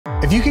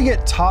If you could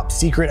get top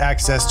secret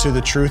access to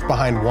the truth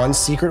behind one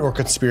secret or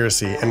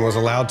conspiracy and was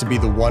allowed to be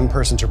the one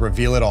person to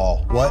reveal it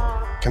all, what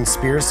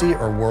conspiracy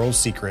or world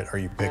secret are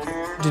you picking?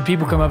 Did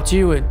people come up to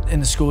you in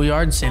the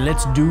schoolyard and say,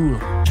 let's duel?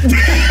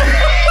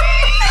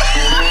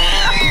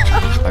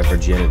 My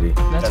virginity.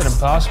 That's an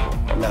impossible.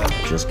 No.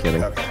 Just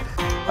kidding. Okay.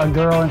 A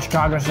girl in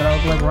Chicago said I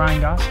look like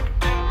Ryan Gosling.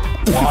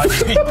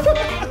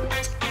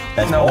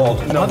 That's old.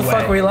 What the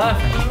fuck are we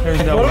laughing?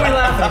 There's no What way. are we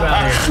laughing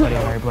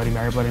about here?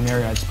 Bloody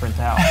Mary, I'd sprint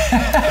out.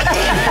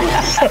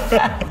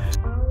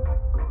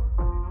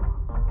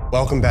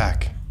 Welcome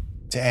back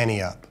to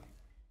Ante Up.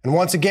 And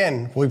once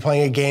again, we'll be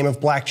playing a game of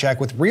blackjack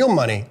with real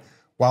money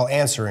while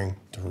answering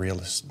the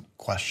realest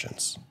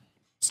questions.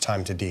 It's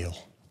time to deal.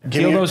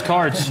 Deal those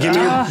cards.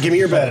 Give me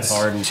your bets.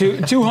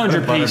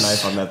 200 Butter piece.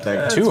 knife on that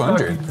thing.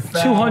 200.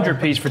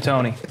 200 piece for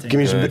Tony. Give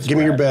me your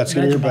bets.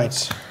 Give me your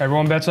bets.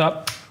 Everyone bets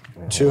up.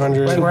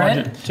 200. Wait, we're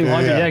in?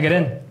 200, yeah, get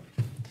in.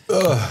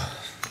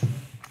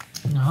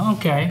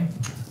 Okay.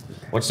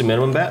 What's the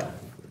minimum bet?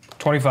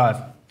 25.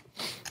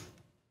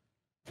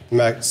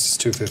 Max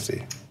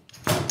 250.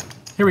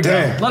 Here we go.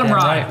 Damn. Let him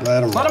ride.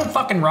 Let him ride.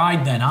 fucking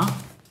ride then, huh?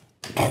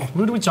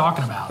 What are we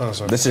talking about? Oh,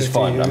 so This is 50.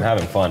 fun. I'm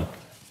having fun.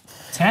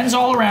 10's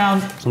all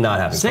around. Not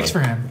having 6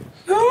 fun. for him.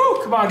 Ooh,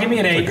 come on, give me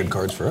an 8. Good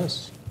cards for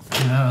us.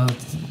 No,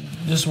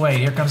 just wait.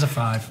 Here comes a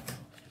 5.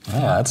 Yeah,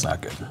 that's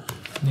not good.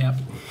 Yep.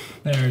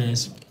 There it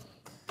is.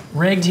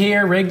 Rigged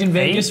here, rigged in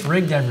Vegas,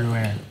 rigged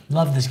everywhere.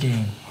 Love this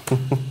game.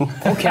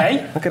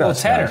 Okay. Look at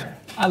us, Tanner. guys.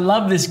 I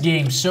love this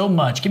game so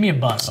much. Give me a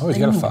bus. Oh, he's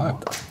got a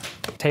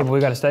 5. Table, we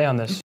got to stay on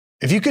this.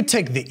 If you could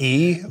take the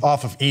E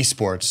off of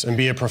esports and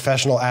be a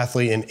professional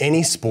athlete in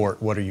any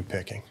sport, what are you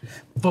picking?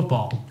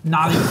 Football.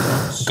 Not even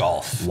close.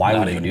 Golf. Why Not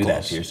would you even do that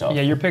close. to yourself?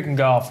 Yeah, you're picking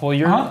golf. Well,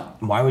 you're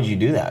Why would you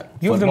do that?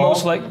 you have the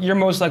Football? you're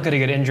most likely to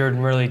get injured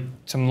and really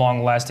some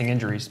long-lasting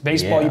injuries.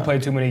 Baseball, Yeah. you play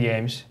too many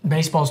games.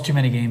 Baseball's too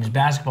many games.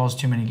 Basketball's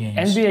too many games.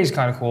 NBA's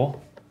kind of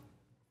cool.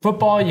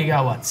 Football, you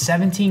got what?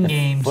 17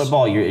 games.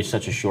 Football, it's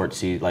such a short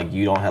season. Like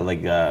you don't have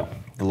like the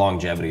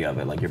longevity of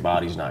it. Like your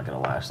body's not going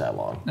to last that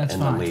long. That's in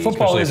fine. The league.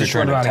 Football Especially is if a you're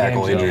short trying to amount of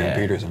tackle games. Adrian Yeah.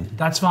 Peterson.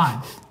 That's fine.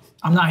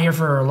 I'm not here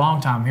for a long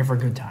time. I'm here for a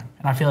good time.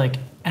 And I feel like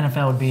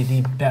NFL would be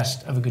the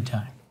best of a good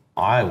time.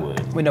 I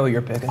would. We know what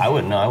you're picking. I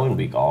wouldn't. No, I wouldn't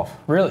beat golf.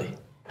 Really?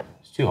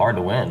 It's too hard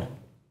to win.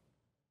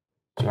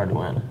 Too hard to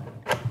win.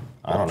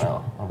 I don't know.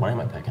 What am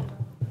I picking?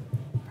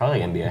 Probably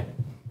NBA.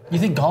 You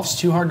think golf's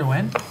too hard to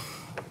win?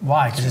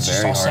 Why? Because it's just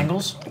very all hard.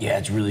 singles? Yeah,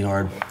 it's really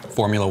hard.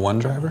 Formula One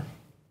driver?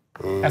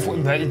 Dude,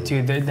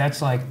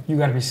 that's like, you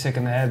got to be sick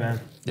in the head, man.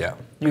 Yeah.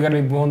 You got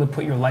to be willing to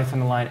put your life on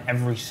the line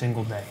every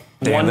single day.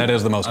 Damn, that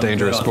is the most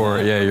dangerous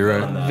sport. Yeah, you're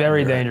right.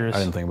 Very dangerous. I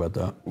didn't think about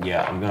that.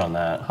 Yeah, I'm good on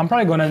that. I'm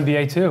probably going to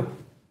NBA too.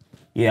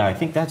 Yeah, I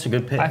think that's a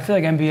good pick. I feel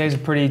like NBA is a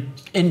pretty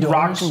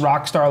Indoors?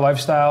 rock star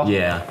lifestyle.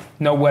 Yeah.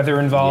 No weather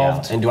Yeah.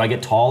 involved. And do I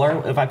get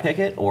taller if I pick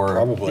it, or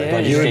Probably. Yeah,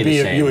 But you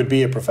you would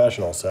be a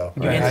professional, so.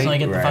 You instantly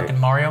get the Right. fucking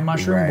Mario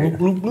mushroom. Right.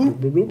 Bloop, bloop,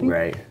 bloop.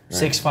 Right.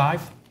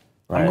 6'5".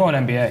 I'm going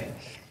NBA.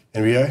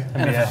 NBA?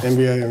 NFL.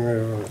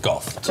 NBA.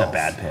 Golf. It's a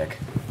bad pick.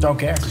 Don't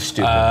care. Stupid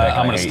pick. I'm I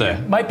gonna hate stay.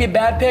 you. Might be a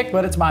bad pick,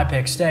 but it's my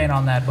pick. Staying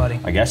on that, buddy.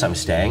 I guess I'm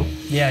staying.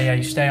 Yeah,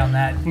 you stay on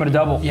that. I'm going to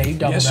double. Yeah, you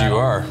double Yes, that. you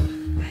are.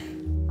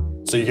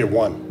 So you get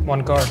one.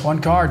 One card. One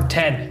card.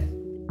 10.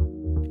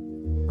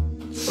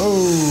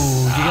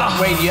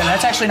 Wait, yeah,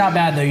 that's actually not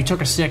bad though. You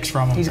took a 6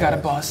 from him. He's got a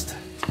bust.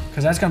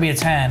 Because that's gonna be a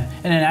 10,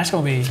 and then that's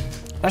gonna be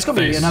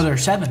Face. another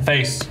 7.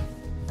 Face.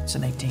 It's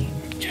an 18.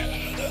 Yeah,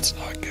 that's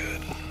not good.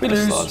 We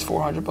lose. It's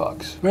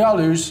 $400. We all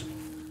lose.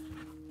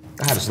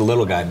 I have a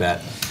little guy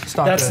bet. It's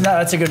not That's good.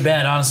 that's a good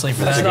bet, honestly,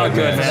 for that. not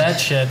good, for man. that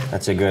shit.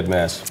 That's a good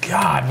miss.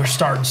 God, we're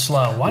starting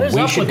slow. What is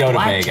We up should with go to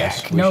blackjack?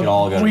 Vegas. We should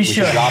all go. We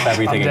should. drop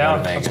everything I'm and go down.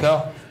 to Vegas. Let's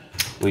go.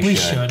 We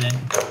shouldn't.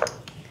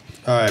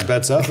 All right,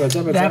 bets up, bets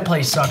up, bets That up.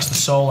 place sucks the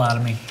soul out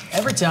of me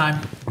every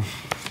time.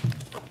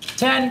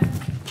 10.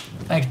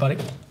 Thanks, buddy.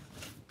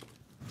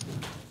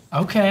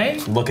 Okay.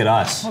 Look at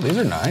us. Oh, these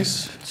are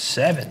nice.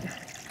 7.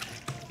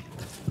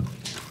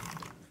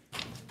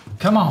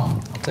 Come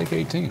on. I'll take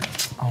 18.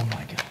 Oh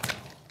my God.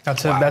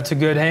 That's a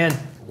good hand.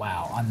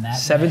 Wow. On that.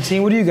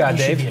 17. What do you got, You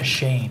should Dave? be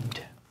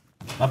ashamed.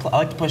 I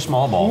like to play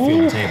small ball,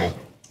 field the table.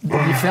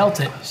 You felt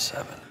it.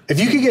 If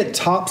you could get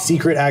top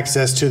secret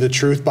access to the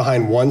truth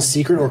behind one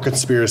secret or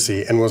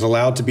conspiracy and was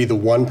allowed to be the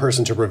one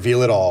person to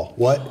reveal it all,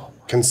 what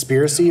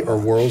conspiracy or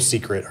world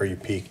secret are you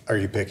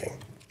picking?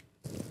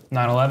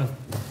 9/11.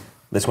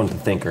 This one's the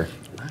thinker.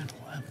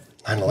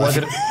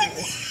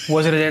 9/11.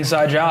 Was it an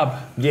inside job?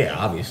 Yeah,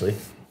 obviously.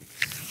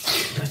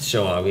 That's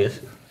so obvious.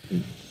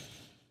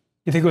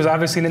 You think it was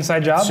obviously an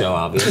inside job? So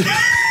obvious.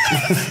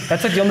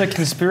 That's like the only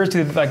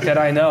conspiracy that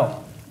I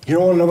know. You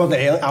don't want to know about the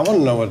alien? I want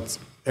to know what's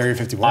Area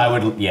 51. I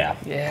would, yeah,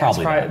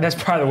 probably that. That's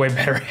probably the way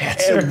better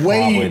answer. And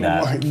way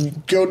Probably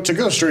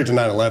go straight to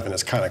 9/11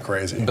 is kind of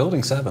crazy.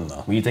 Building 7,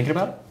 though. Were you thinking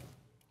about it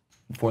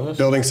before this?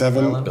 Building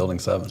 7. Building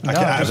 7.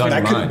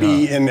 That could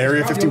be in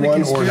Area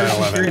 51 or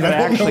 9/11. I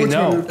actually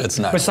know. It's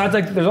not. Besides,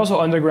 like, there's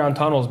also underground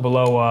tunnels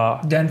below.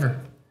 Denver.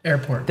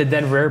 Airport. The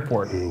Denver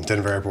airport.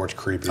 Denver Airport's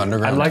creepy. I'd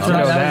Underground. like to tunnel.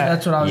 know that.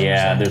 That's what I was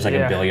Yeah, gonna say. there's like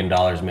Yeah. $1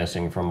 billion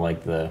missing from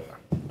like the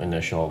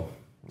initial.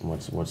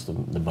 What's the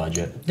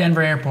budget?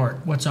 Denver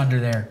Airport. What's under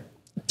there?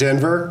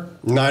 Denver,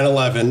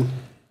 9/11.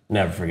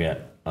 Never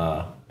forget.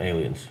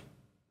 Aliens.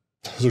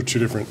 Those are two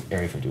different.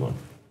 Area 51.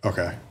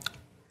 Okay.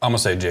 I'm gonna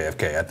say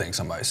JFK. I think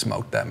somebody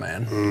smoked that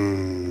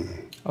man.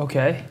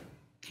 Okay.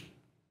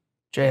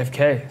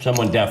 JFK.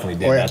 Someone definitely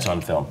did. Oh, yeah. That's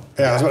on film.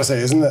 Yeah, I was about to say,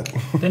 isn't that?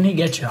 Didn't he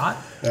get shot?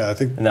 Yeah, I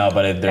think. No,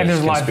 but there's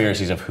there's live-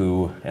 conspiracies of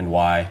who and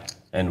why.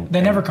 And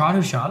They never caught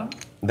who shot him?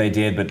 They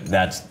did, but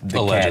that's the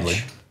Allegedly.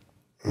 catch.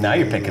 Now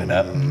you're picking it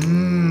up.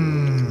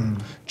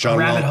 John,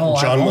 Rabbit hole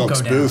I John won't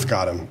Wilkes go down. Booth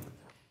got him.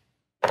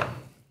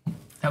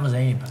 That was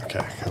Abe. Okay.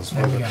 That was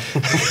There we funny.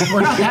 go.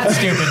 We're not that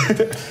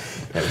stupid.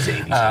 That was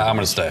 80s. I'm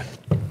gonna stay.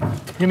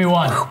 Give me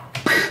one.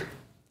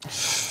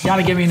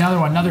 Gotta give me another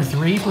one. Another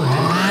 3,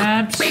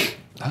 perhaps.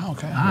 Oh,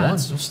 okay. We'll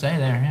stay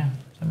there, yeah.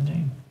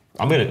 17.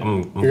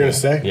 You're You're gonna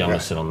stay? Yeah, I'm gonna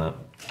sit on that.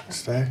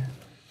 Stay.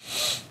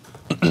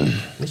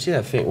 Let me see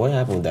that thing. What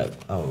happened with that?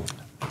 Oh,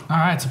 All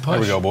right, it's a push.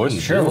 Here we go, boys.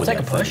 Sure, we'll take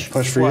a push.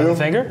 Push for What, you. the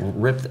finger?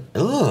 ripped.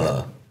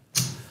 Ugh.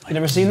 You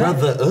never seen that?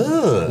 Brother,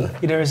 ugh.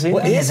 You never seen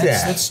What that? is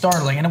that? That's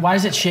startling. And why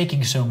is it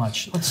shaking so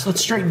much?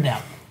 Let's straighten it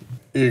out.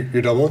 You're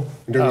doubling?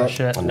 You're doing Oh, that?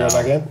 shit. You go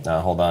back in? No,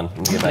 hold on. Let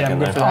me get back Yeah, I'm in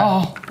good there. for that.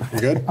 Oh, You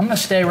good? I'm gonna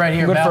stay right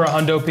here. Good Val. for a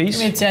hundo piece.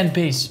 Give me a 10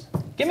 piece.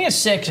 Give me a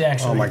 6,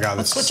 actually. Oh my God,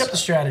 Let's this switch up the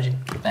strategy.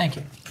 Thank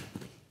you.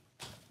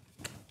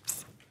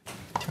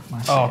 Took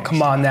my Oh, 6.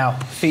 come on now.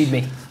 Feed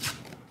me.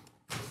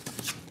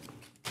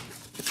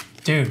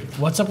 Dude,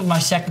 what's up with my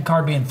second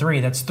card being 3?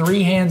 That's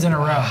 3 hands in a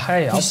row.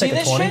 Hey, I'll you see take a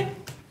this 20. shit?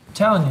 I'm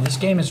telling you, this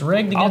game is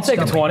rigged I'll against take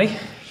a Scump. 20.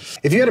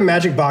 If you had a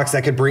magic box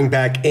that could bring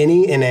back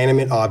any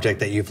inanimate object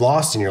that you've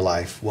lost in your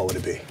life, what would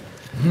it be?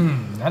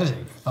 That is a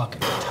fucking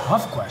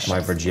tough question.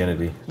 My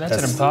virginity.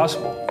 That's an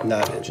impossible.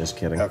 Not Just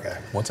kidding. Okay.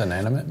 What's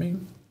inanimate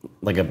mean?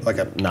 Like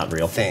a Not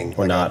real thing,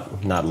 or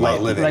like not life.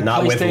 living. Like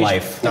Not with PlayStation-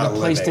 life. Like Not a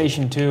living.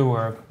 PlayStation 2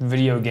 or a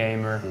video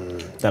game or.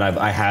 That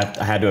I had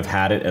to have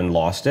had it and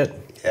lost it,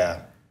 Yeah.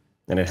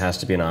 and it has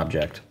to be an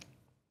object.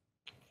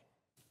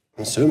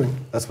 I'm assuming.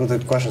 That's what the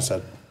question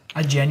said.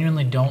 I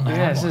genuinely don't know.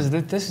 Yeah,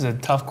 this is a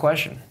tough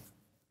question.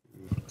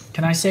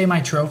 Can I say my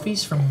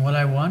trophies from what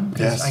I won?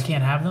 Because Yes. I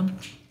can't have them.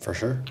 For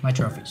sure. My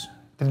trophies.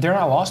 They're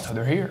not lost though.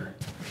 They're here.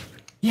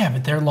 Yeah,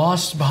 but they're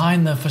lost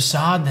behind the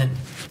facade that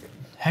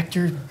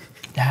Hector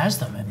has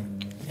them,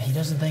 and he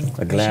doesn't think A we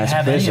should glass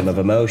have any prism of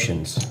of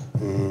emotions.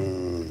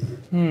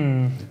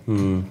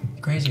 them.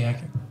 Crazy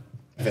Hector.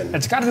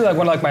 It's got to be like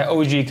one of like my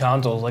OG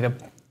consoles, like a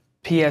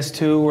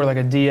PS2 or like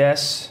a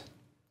DS.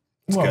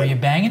 What, were good. you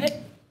banging it?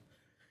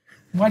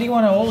 Why do you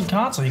want an old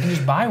console? You can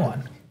just buy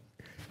one.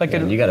 Like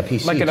And you got a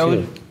PC like an too.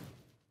 old.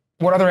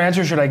 What other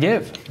answer should I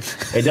give?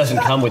 It doesn't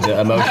come with the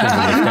emotions.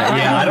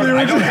 Yeah, I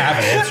don't have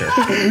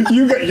an answer.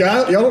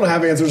 Y'all don't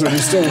have answers, and you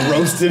still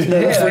roasted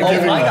him for Oh,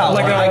 giving I got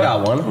Like one. a- I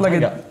got one. Like I a.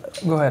 got-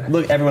 Go ahead.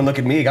 Look, everyone, look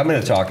at me. I'm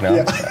going to talk now,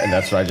 and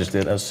that's what I just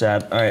did. That was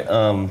sad. All right,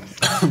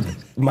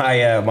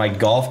 my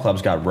golf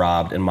clubs got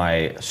robbed, and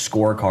my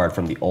scorecard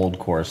from the oldest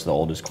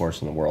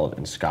course in the world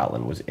in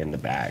Scotland, was in the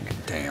bag.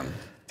 Damn.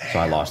 So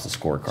I lost the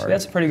scorecard.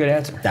 That's a pretty good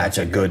answer. That's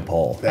a good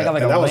poll. I got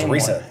like and a that was lame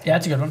recent. Yeah,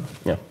 that's a good one.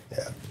 Yeah.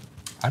 Yeah.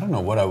 I don't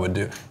know what I would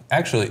do.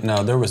 Actually,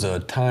 no, there was a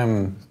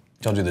time,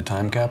 told you the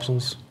time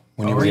capsules?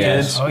 When you were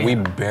yes. kids, Oh, yeah. we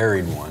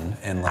buried one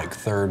in like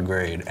 3rd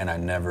grade, and I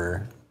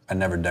never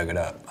dug it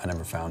up. I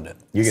never found it.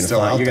 You're gonna Still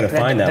out find there. that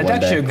That's one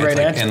actually day. a great It's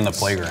like answer. in the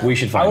playground. We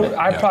should find it.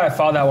 I'd probably have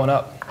followed that one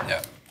up.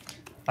 Yeah.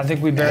 I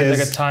think we buried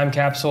like a time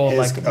capsule of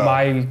his- like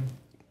my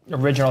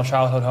original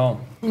childhood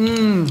home.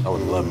 I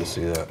would love to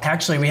see that.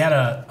 Actually, we had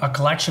a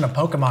collection of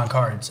Pokemon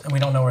cards, and we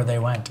don't know where they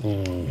went.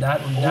 That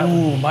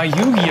Ooh, my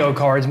Yu-Gi-Oh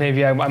cards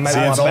maybe I might See,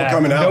 want it's all back.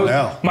 coming out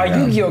now. My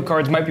Yu-Gi-Oh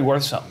cards might be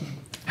worth something.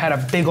 Had a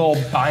big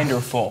old binder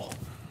full.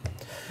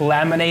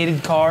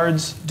 Laminated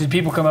cards. Did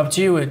people come up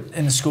to you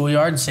in the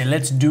schoolyard and say,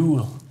 "Let's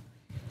duel"?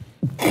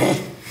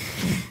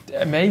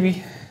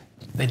 Maybe.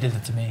 They did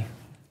it to me,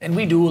 and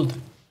we dueled,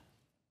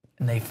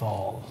 and they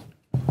fall.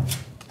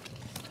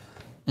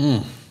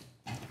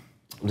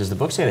 Does the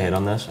book say to hit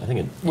on this? I think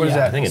it. What is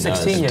that? I think it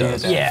 16?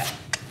 does. Yeah. Yeah.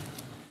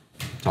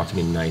 Talk to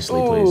me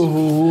nicely, please.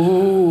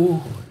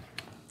 Ooh.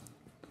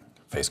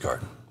 Face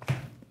card.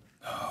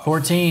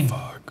 14.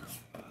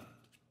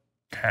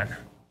 10.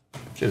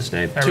 Should have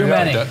stayed. Too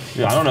many.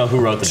 Dude, I don't know who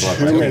wrote the book,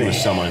 but I think it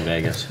was someone in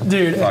Vegas.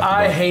 Dude, Fuck the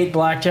I book. hate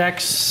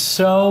blackjack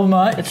so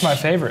much. It's my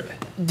favorite.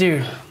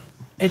 Dude,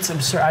 it's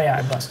absurd. Yeah,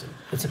 I busted.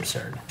 It's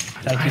absurd.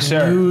 Thank you, I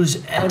sir.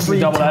 lose every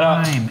double that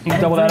up. time. You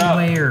double that up.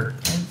 Everywhere.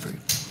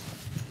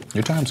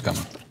 Your time's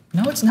coming.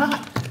 No, it's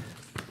not.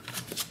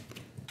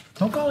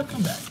 Don't call it a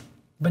comeback.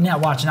 But now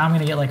watch, now I'm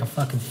gonna get like a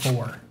fucking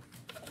 4.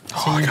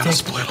 So you take,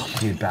 split them.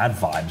 Dude, bad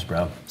vibes,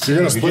 bro. So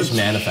you're gonna You're split. just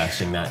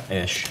manifesting that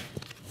ish.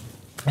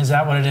 is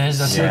that what it is?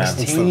 That's Yeah. It's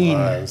the 16.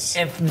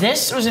 vibes. If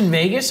this was in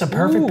Vegas, a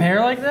perfect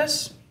pair like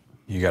this,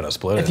 You gotta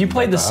split it. if you and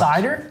played bet the house.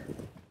 cider,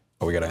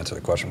 Oh, we gotta answer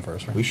the question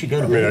first, right? We should go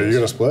to I mean, are you Vegas.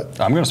 gonna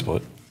split? I'm gonna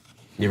split.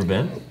 You ever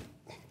been?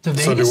 to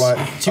Vegas, So do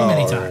I. too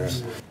many Oh,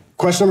 times.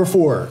 Question number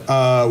 4.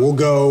 We'll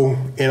go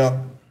in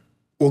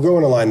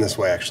a line this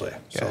way, actually.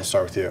 So I'll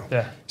start with you.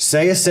 Yeah.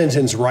 Say a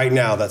sentence right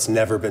now that's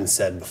never been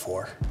said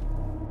before.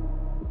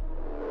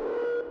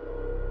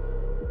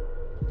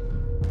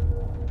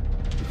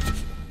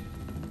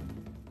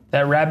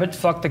 That rabbit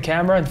fucked the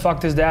camera and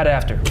fucked his dad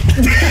after.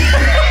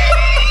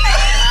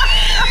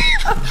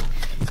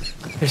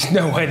 There's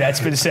no way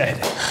that's been said.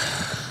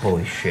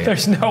 Holy shit.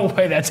 There's no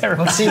way that's ever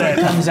been Let's see what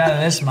said. comes out of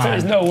this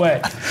There's mind. no way.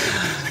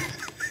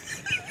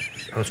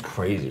 That was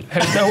crazy.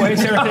 There's no way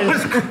it's ever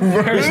been,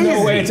 there's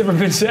no way it's ever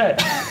been said.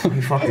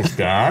 You fucked his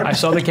dad? I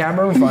saw the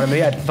camera in front of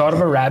me. I thought of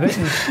a rabbit,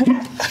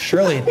 and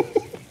surely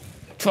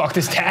fucked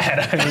his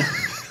dad. I mean,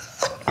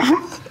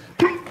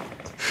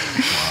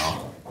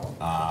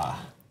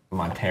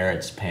 My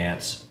parrot's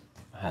pants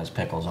has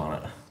pickles on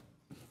it.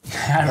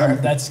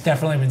 That's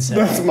definitely been said.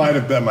 That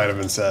might have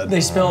been said. They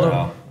spilled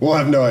them. We'll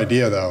have no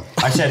idea though.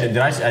 I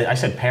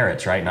said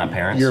parrots, right? Not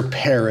parents? Your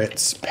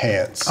parrot's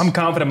pants. I'm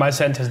confident my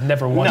sentence has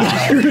never once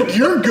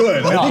You're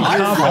good. I think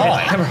you're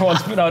fine. never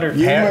once been uttered.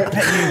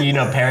 You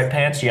know parrot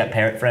pants? You got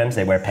parrot friends?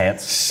 They wear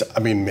pants? I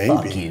mean, maybe.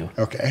 Fuck you.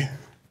 Okay.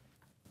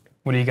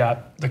 What do you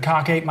got? The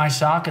cock ate my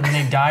sock and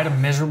then he died a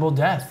miserable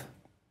death.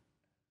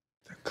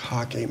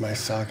 Cock ate my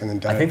sock and then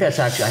died. I think that's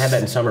actually, I had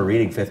that in summer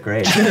reading 5th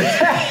grade.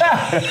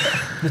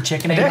 The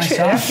chicken ate my It sock.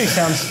 actually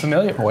sounds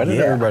familiar. Why did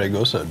everybody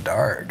go so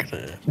dark?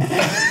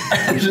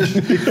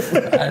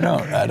 I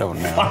don't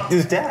know. Fuck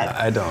his dad.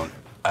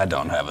 I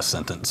don't have a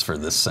sentence for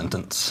this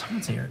sentence.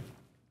 Let's hear it.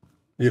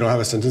 You don't have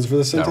a sentence for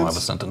this I sentence? don't have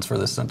a sentence for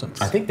this sentence.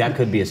 I think that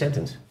could be a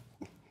sentence.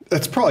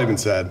 That's probably been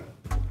said.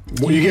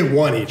 Well, you get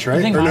one each, right?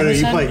 think Or no, mine no, was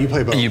you said?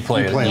 play both. You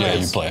play it. Yeah,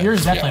 both. you play it.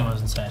 Yours definitely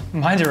wasn't said.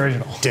 Mine's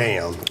original.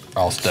 Damn.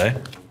 I'll stay.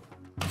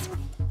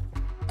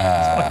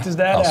 Fucked his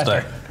dad I'll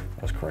after. stay.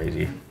 That was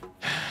crazy.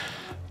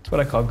 That's what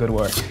I call good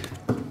work.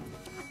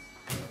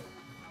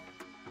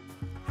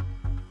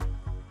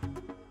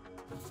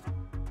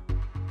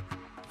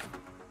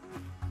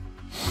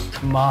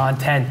 Come on,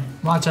 10.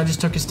 Watch, I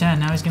just took his 10.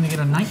 Now he's going to get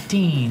a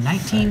 19.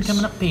 19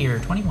 coming up here.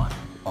 21.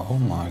 Oh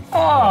my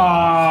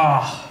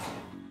god. Oh,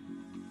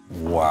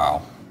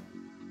 Wow.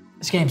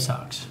 This game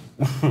sucks.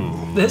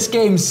 This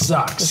game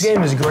sucks. this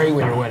game is great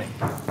when you're winning.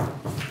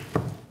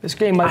 This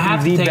game might I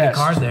have be to the take best.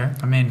 a card there.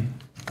 I mean,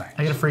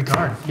 I get a free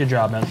card. Good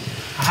job, man.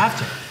 I have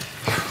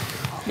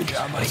to. Good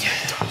job, buddy.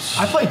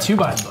 I play 2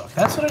 by the book.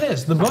 That's what it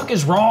is. The book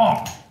is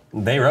wrong.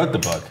 They wrote the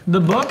book. The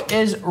book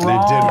is They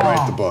wrong. did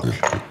write the book.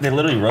 They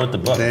literally wrote the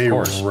book, They of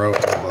course. wrote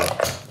the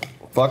book.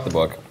 Fuck the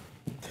book.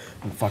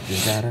 And fuck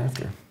his dad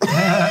after.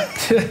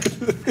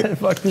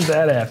 Fuck his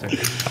dad after.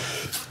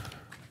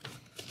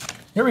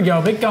 Here we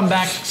go. Big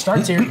comeback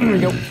starts here. Here we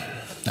go.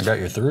 I got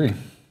your 3.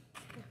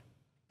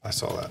 I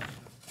saw that.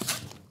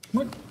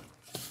 What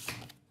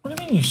do you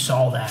mean you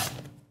saw that?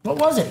 What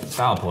was it?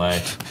 Foul play.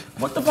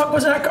 What the fuck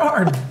was that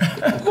card?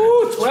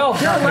 Ooh,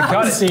 12. You're allowed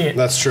got to it. see it.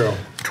 That's true.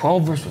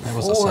 12 versus That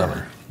was a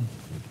 7.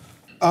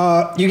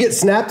 You get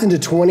snapped into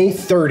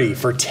 2030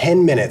 for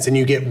 10 minutes and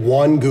you get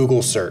one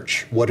Google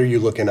search. What are you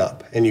looking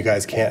up? And you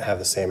guys can't have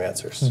the same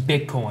answers.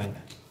 Bitcoin.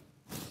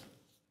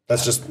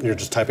 That's just, you're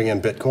just typing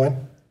in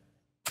Bitcoin?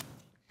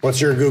 What's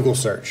your Google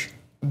search?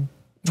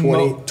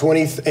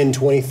 20 in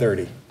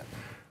 2030.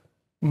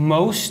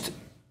 Most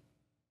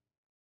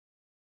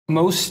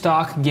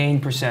stock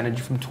gain percentage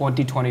from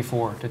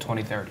 2024 to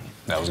 2030.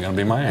 That was gonna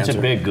be my It's answer.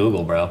 a big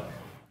Google, bro.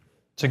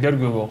 It's a good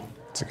Google.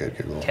 It's a good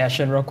Google. Cash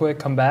in real quick,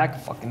 come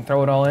back, fucking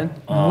throw it all in.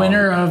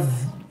 Winner of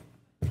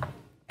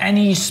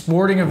any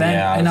sporting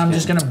event, I and was I'm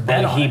just going to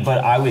bet on it. But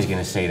I was going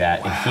to say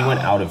that. If he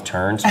went out of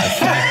turns, I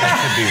feel like there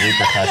should be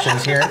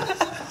repercussions here.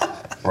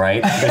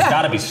 Right? There's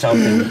got to be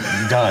something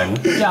done.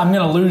 Yeah, I'm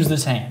going to lose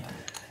this hand.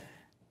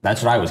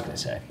 That's what I was going to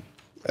say.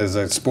 As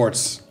a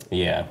sports.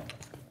 Yeah.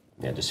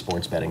 Yeah, just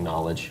sports betting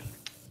knowledge.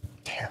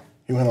 Damn.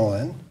 You went all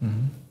in?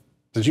 Mm-hmm.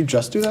 Did you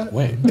just do that?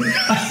 Wait.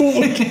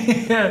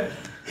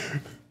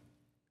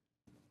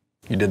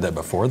 You did that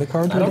before the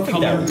card? I don't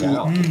think that was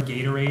out.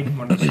 Gatorade.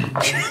 One of the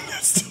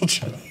Still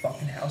trying.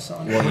 fucking house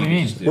on. What do you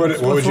mean?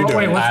 What would you do?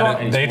 Wait, what's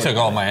wrong? They took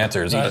all my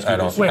answers. I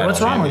don't. Wait, I what's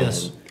don't wrong with know.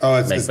 this? Oh,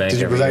 Make bank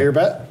was every that year. your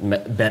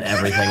bet? Bet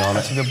everything on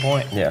it. Good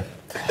point. Yeah.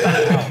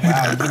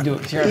 Wow, you can do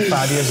it. You're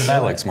 5 years of That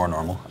that. looks more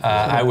normal.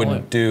 I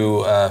would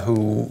do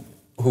who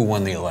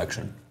won the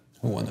election?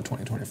 Who won the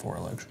 2024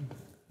 election?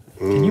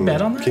 Can you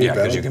bet on that? Can you Yeah,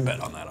 bet? because you can bet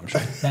on that, I'm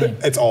sure. Betting.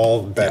 It's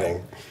all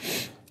betting.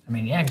 I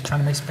mean, yeah,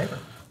 trying to make some paper.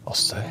 I'll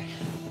stay.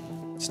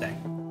 Stay.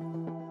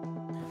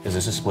 Is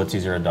this a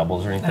splitsies or a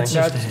doubles or anything? That's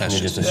just a And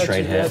hit. just a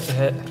straight hit. That's a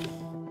hit.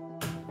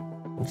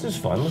 This is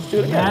fun. Let's do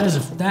it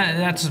again.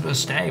 That's a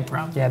stay,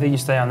 probably. Yeah, I think you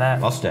stay on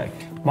that. I'll stay.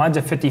 Mine's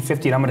a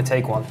 50-50 and I'm gonna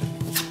take one.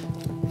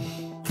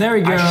 There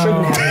we go. I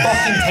shouldn't have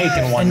fucking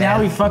taken one, And now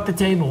man. we fucked the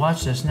table.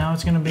 Watch this. Now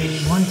it's going to be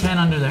 110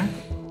 under there.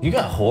 You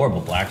got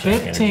horrible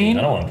blackjack 15. energy.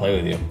 I don't want to play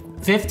with you.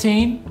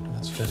 15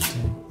 That's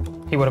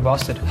 15. He would have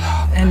busted.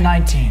 and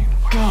 19.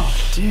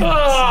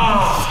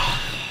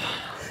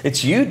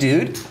 It's you,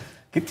 dude.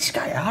 Get this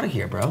guy out of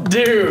here, bro.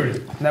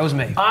 Dude, That was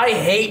me. I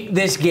hate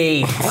this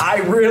game. I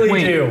really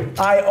Wait. do.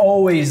 I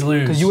always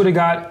lose. Because you would have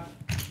got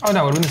Oh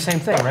no, it would have been the same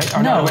thing, right?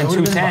 Oh, No, it it would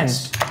would've have been been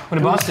 210s.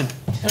 Would have busted.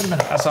 It would've been-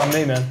 That's on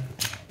me, man.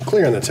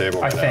 Clearing the table.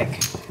 I right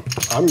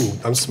now.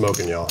 think. I'm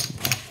smoking, y'all.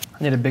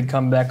 I need a big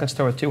comeback. Let's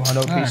throw a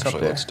 200 piece up Actually,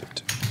 there. let's do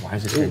 2. Why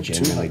is this guy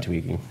genuinely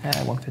tweaking?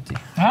 Yeah, 150.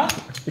 Huh?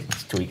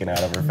 He's tweaking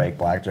out over fake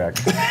blackjack.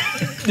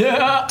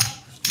 Yeah.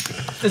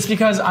 It's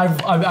because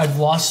I've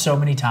lost so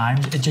many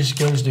times. It just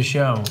goes to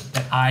show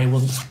that I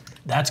will.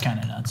 That's kind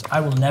of nuts. I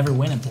will never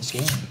win at this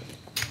game.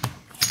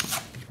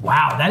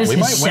 Wow, that is We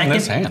his might second. win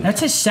this hand.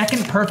 That's his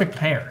second perfect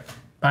pair.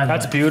 By the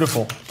That's way.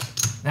 beautiful.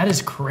 That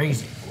is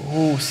crazy.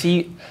 Ooh,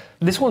 see,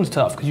 this one's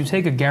tough because you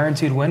take a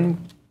guaranteed win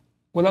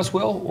with us,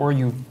 Will, or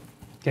you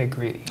get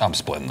greedy. I'm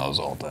splitting those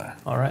all day.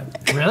 All right.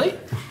 Really?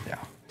 Yeah.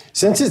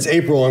 Since it's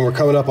April and we're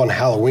coming up on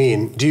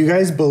Halloween, do you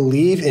guys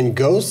believe in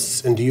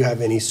ghosts and do you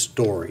have any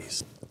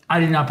stories? I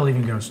do not believe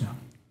in ghosts. No.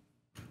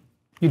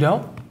 You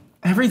don't?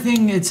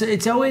 Everything.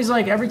 It's always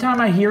like every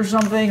time I hear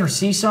something or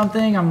see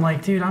something, I'm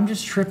like, dude, I'm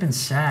just tripping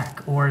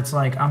sack. Or it's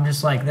like I'm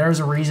just like, there's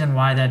a reason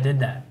why that did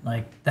that.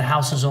 Like the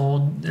house is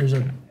old. There's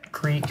a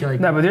creek. Like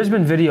No, but there's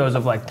been videos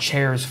of like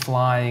chairs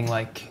flying,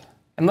 like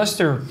unless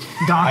they're.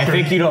 I doctor.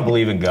 think you don't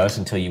believe in ghosts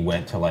until you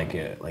went to like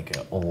an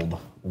old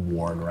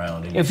worn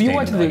ground. And If you stayed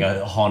went in, to like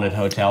a haunted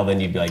hotel,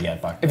 then you'd be like, yeah,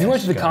 fuck. If you went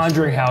to the ghosts.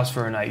 Conjuring house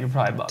for a night, you're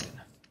probably bugging.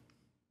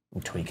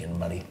 I'm tweaking,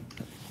 buddy.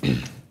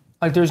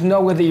 Like there's no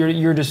way that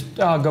you're just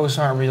ghosts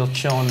aren't real,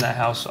 chilling in that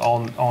house all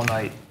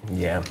night,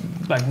 Yeah.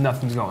 like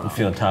nothing's going on.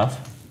 Feeling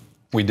tough?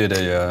 We did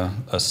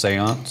a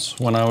seance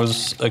when I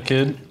was a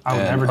kid. I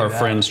would and never do our that.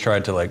 friends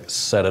tried to like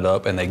set it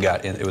up and they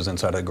got in, it was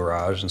inside a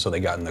garage, and so they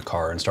got in the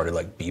car and started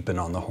like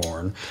beeping on the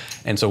horn.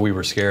 And so we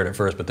were scared at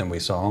first, but then we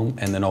saw them,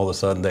 and then all of a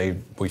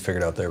sudden we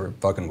figured out they were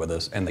fucking with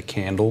us, and the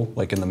candle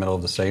like in the middle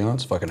of the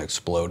seance fucking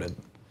exploded.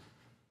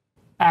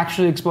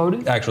 Actually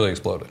exploded? Actually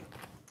exploded.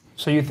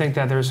 So you think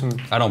that there's some.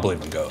 I don't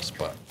believe in ghosts,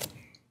 but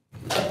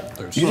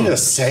there's You did a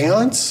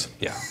seance?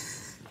 yeah.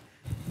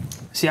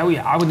 See,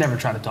 I would never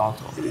try to talk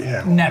to them.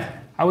 Yeah. Never.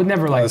 I would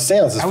never like. a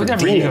seance is I would for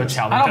never ego demons.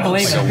 child. I don't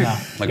believe ghosts. in them.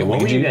 Like Yeah, a what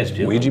Ouija, were you guys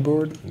doing? Ouija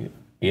board?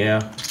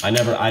 Yeah. I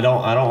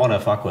don't want to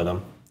fuck with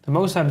them. The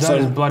most I've done So-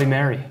 is Bloody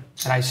Mary,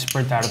 and I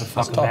sprint out of the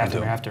fucking talking to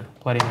bathroom him. after.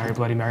 Bloody Mary,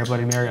 Bloody Mary,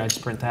 Bloody Mary. I'd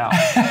sprint out.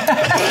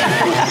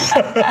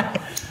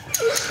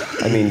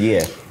 I mean,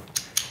 yeah.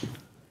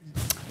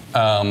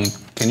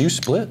 Can you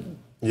split,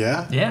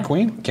 Yeah? Yeah.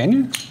 Queen? Can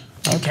you?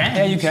 Okay.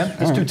 Yeah, you can.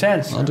 It's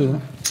 210s. I'll do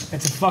that.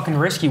 It's a fucking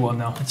risky one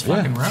though. It's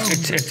fucking rogue.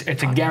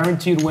 It's a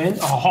guaranteed win.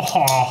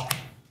 Oh,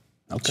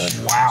 Okay.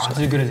 wow, it's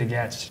as good as it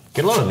gets.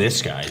 Get a load of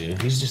this guy,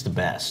 dude. He's just the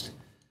best.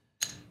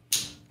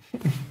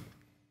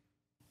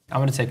 I'm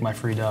gonna take my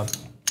free dub.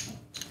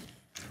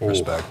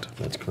 Respect.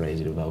 That's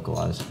crazy to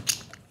vocalize.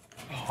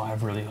 Oh, I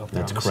really hope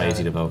That's they're on the crazy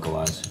seven. to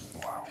vocalize.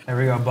 There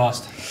we go,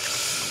 bust.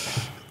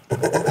 Dude,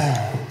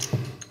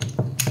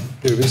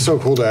 it'd be so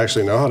cool to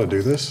actually know how to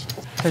do this.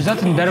 There's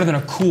nothing better than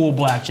a cool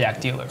blackjack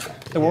dealer.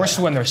 The worst is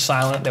when they're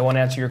silent, they won't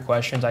answer your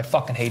questions. I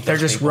fucking hate They're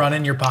those just people.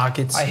 running your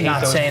pockets, I hate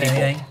not those saying people.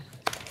 anything.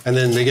 And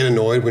then they get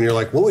annoyed when you're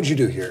like, what would you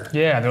do here?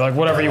 Yeah, they're like,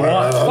 whatever you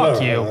want.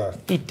 Fuck you.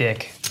 Eat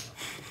dick.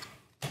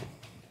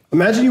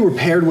 Imagine you were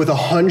paired with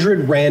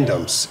 100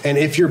 randoms, and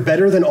if you're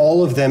better than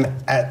all of them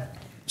at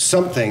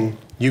something,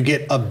 you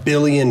get $1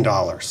 billion.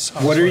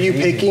 What are you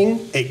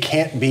picking? It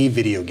can't be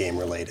video game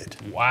related.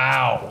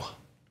 Wow.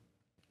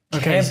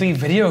 Okay. Can't be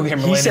video game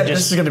He related. said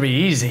just, this is gonna be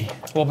easy.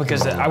 well,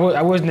 because I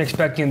wasn't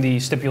expecting the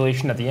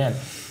stipulation at the end.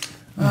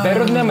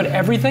 Better than them at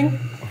everything,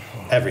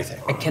 Everything.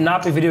 it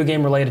cannot be video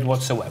game related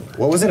whatsoever.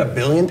 What was it, 1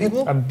 billion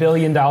people? $1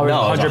 billion, No,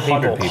 it's 100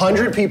 100 people.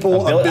 100 people,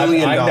 $1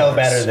 billion. I know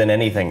better than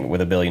anything with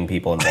 1 billion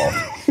people involved.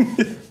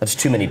 That's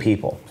too many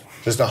people.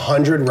 Just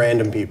 100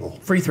 random people.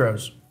 Free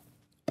throws.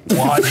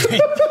 What?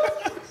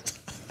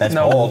 That's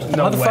No, bold.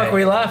 no What the way. fuck are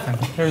we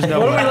laughing? There's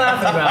no What are way. we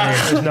laughing about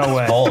here? There's no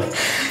way. Bold.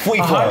 Free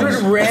 100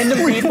 flows. random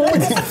people?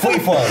 Free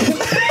flows.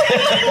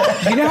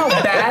 You know how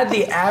bad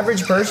the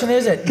average person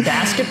is at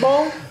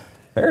basketball?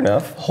 Fair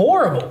enough.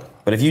 Horrible.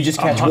 But if you just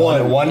catch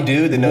One. one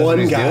dude that knows One what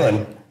he's guy.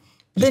 doing,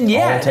 Then all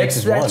yeah, it takes that's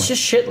is one.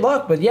 just shit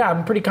luck. But yeah,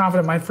 I'm pretty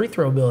confident in my free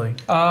throw ability.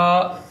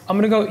 I'm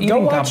gonna go eating Go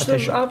watch the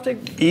competition.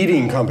 OpTic.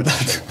 Eating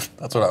competition.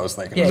 That's what I was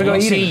thinking. Yeah, go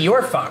you see, eating.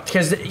 you're fucked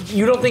because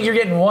you don't think you're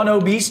getting one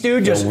obese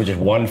dude. Just with just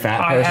one fat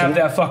I person. have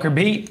that fucker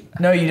beat.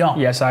 no, you don't.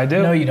 Yes, I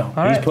do. No, you don't.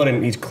 All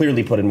right. He's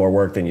clearly put in more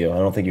work than you. I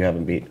don't think you have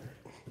him beat.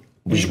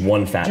 Just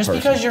one fat Just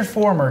person. because you're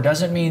former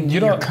doesn't mean You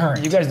you're don't.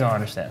 current. You guys don't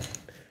understand.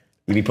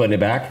 You be putting it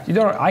back? You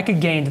don't. I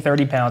could gain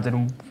 30 pounds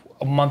in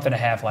a month and a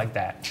half like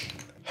that,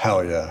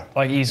 Hell yeah.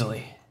 like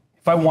easily.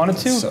 If I wanted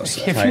to, So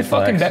sick. if High you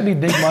fucking flex. bet me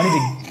big money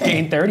to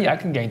gain 30, I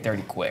can gain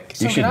 30 quick.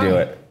 You should can do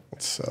I. it.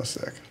 It's so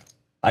sick.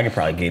 I could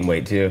probably gain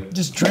weight too.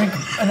 Just drink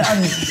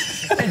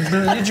a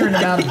belligerent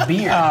amount of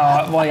beer.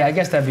 Well, yeah, I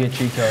guess that'd be a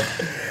cheat code.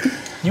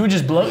 You would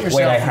just bloat yourself.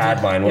 Wait, I with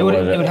had your- mine. It What would,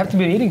 was it would it? have to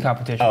be an eating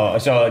competition. Oh,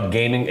 so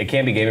gaming. It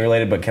can't be gaming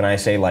related, but can I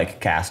say like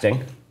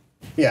casting?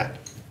 Yeah.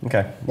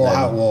 Okay.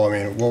 Well, I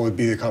mean, what would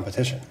be the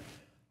competition?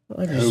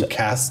 Who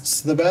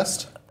casts the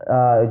best?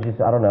 Just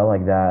I don't know,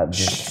 like that.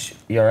 Just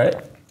you all right?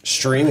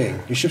 Streaming.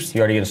 You should. You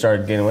already getting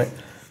started gaining weight?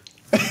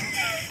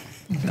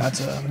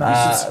 That's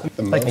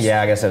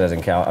Yeah, I guess that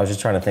doesn't count. I was just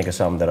trying to think of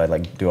something that I'd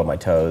like do on my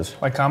toes.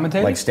 like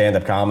commentating. Like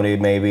stand-up comedy,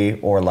 maybe,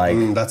 or like.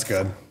 That's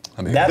good.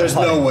 That's There's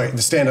no way.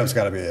 The stand-up's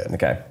got to be it.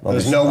 Okay.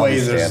 There's no way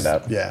there's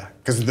stand-up. Yeah,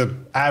 because the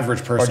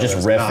average person. Or just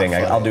is riffing.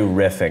 not I'll do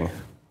riffing.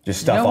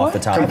 Just stuff You know off the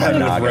what? top of my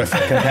noggin.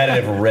 riffing.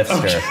 Competitive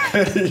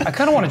riffster. I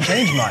kind of want to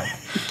change mine.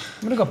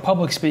 I'm gonna go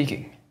public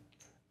speaking.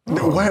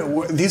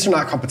 What, these are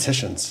not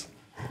competitions.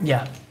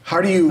 Yeah.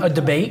 How do you? A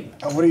debate.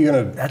 What are you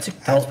gonna? That's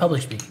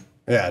public speaking.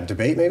 Yeah,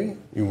 debate maybe.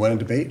 You win a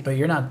debate. But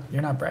you're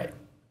not bright.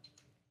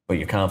 But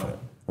you're confident.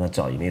 That's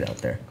all you need out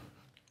there.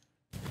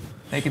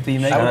 Make it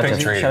be I would pick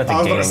Shout trading, out to I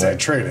was going to gaming. say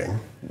trading.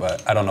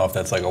 but I don't know if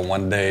that's like a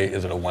one day.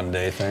 Is it a one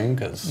day thing?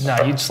 Because No,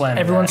 you'd slam.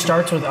 Everyone that.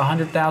 starts with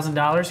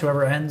 $100,000.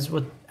 Whoever ends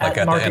with like at at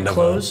the market end of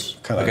close.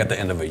 like at the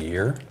end of a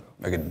year,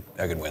 I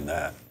could win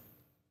that.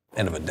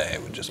 End of a day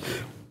would just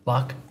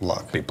Luck.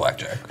 Luck. be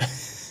blackjack.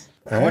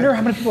 I wonder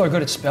how many people are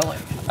good at spelling.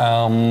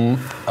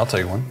 I'll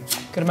take one.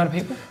 Good amount of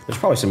people. There's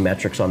probably some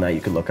metrics on that you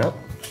could look up.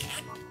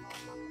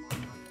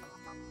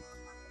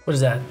 What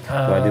is that? Do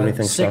I do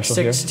anything special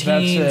here?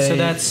 16. That's So a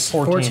that's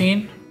 14.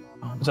 14.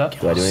 What's up?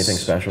 Do I do anything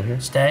special here?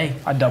 Stay.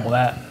 I'd double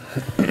that.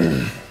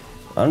 I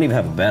don't even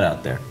have a bet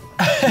out there.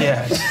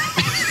 Yeah.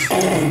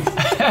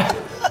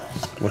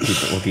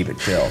 We'll keep it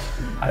chill.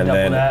 I'd And double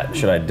then that.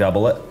 should I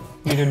double it?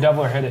 Either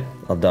double or hit it.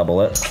 I'll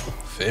double it.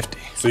 50.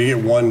 So you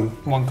get one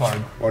One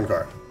card.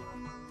 card.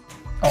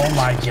 Oh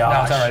my No, it's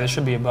gosh. all right. This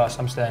should be a bust.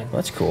 I'm staying.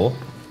 That's cool.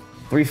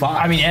 3-5.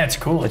 I mean, yeah, it's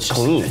cool. It's just,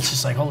 clean. It's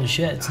just like, holy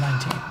shit, it's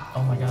 19.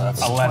 Oh my god.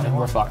 That's 11. 21.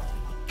 We're fucked.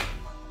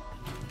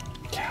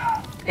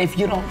 If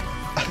you don't,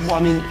 well, I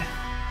mean,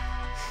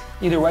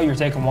 either way, you're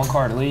taking one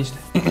card at least.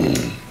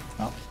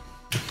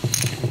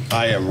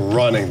 I am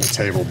running the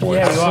table, boys.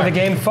 Yeah, so the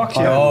game fucks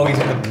you. Oh, he's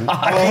in the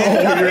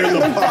pocket. You're in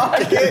the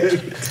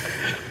pocket.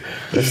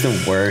 That's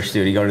the worst,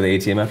 dude. You go to the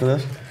ATM after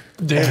this?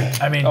 Dude,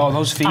 I mean, Oh,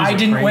 those fees I are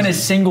didn't win a crazy.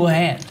 single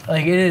hand.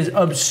 Like, it is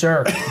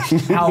absurd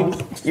how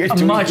You're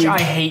much tweaking.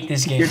 I hate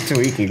this game. You're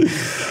tweaking.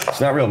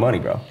 It's not real money,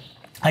 bro.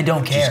 I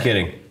don't care. Just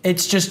kidding.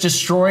 It's just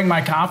destroying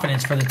my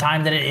confidence for the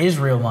time that it is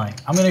real money.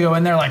 I'm gonna go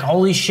in there like,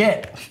 holy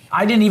shit,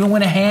 I didn't even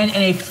win a hand in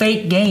a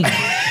fake game.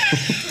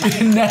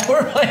 Now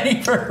we're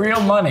playing for real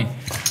money.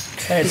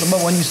 Hey, it's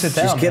about when you sit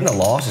down. Just getting the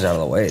losses out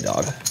of the way,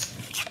 dog.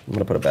 I'm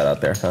gonna put a bet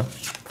out there, huh?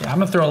 Yeah, I'm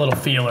gonna throw a little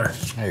feeler.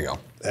 There you go.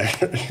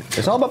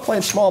 It's all about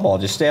playing small ball.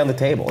 Just stay on the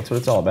table. That's what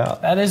it's all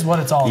about. That is what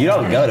it's all You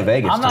about. don't go to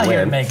Vegas I'm not to here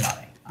to win. make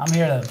money. I'm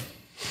here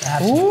to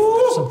have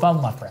some fun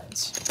with my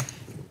friends.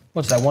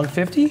 What's that,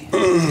 150?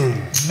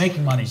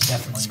 Making money is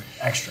definitely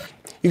extra.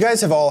 You guys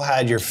have all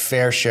had your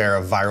fair share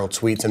of viral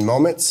tweets and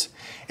moments.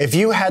 If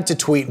you had to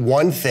tweet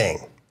one thing,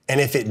 and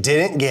if it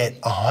didn't get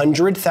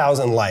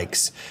 100,000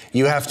 likes,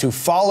 you have to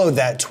follow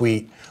that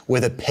tweet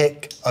with a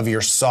pic of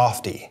your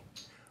softie.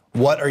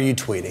 What are you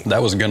tweeting?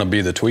 That was gonna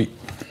be the tweet.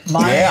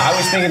 Yeah, I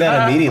was thinking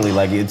that immediately.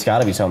 Like, it's got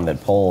to be something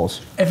that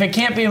pulls. If it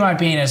can't be my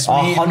penis,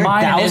 mine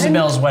 100,000? and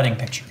Isabel's wedding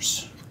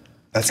pictures.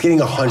 That's getting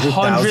 100,000?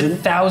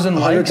 100,000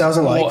 likes?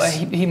 100,000 likes? Well,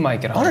 he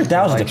might get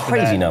 100,000 is a likes for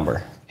crazy that.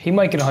 number. He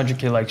might get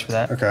 100K likes for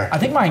that. Okay. I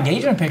think my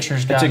engagement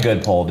pictures got. It's a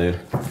good poll, dude.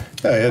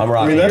 Yeah, I'm I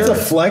rocking mean, that's it.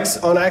 a flex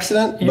on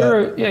accident.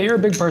 but- You're a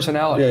big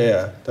personality.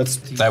 yeah. That's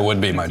That would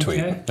be my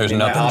tweet. There's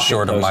nothing OpTic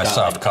short of my post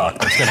soft cock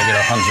that's gonna get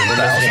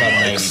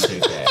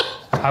 100,000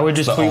 likes. I would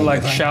just tweet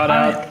like, shout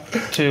I-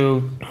 out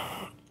to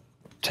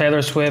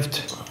Taylor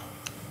Swift,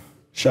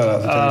 shout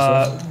out to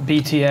Taylor Swift.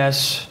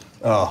 BTS,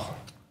 Oh,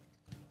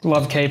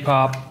 love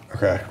K-pop,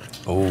 okay.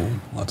 Oh,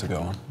 that's a good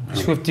one.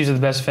 Swifties are the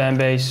best fan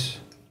base.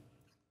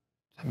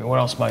 I mean, what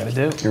else am I gonna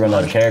do? You're running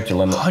out of character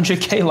limit.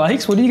 100K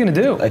likes? What are you gonna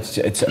do? It's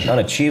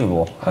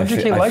unachievable.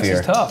 100K I likes fear.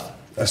 is tough.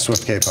 A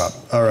Swift K-pop.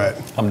 All right.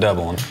 I'm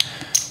doubling.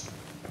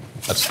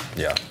 That's,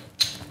 yeah.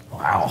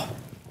 Wow.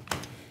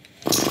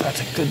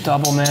 That's a good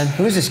double, man.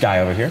 Who is this guy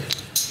over here?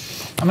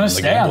 I'm gonna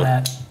stay on gambler.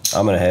 that.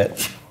 I'm gonna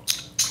hit.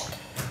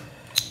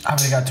 I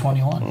would have got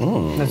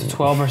 21. That's a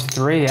 12 versus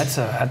 3. That's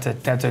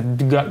a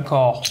gut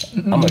call.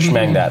 I'm gonna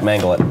schmang that.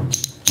 Mangle it.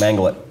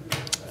 Mangle it.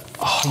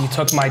 Oh, you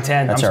took my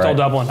 10. That's I'm all still right.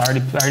 doubling. I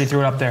already threw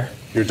it up there.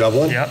 You're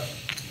doubling? Yep.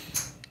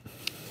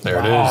 There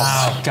it is.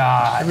 Oh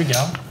God. Here we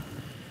go.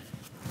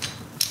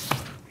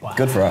 Wow.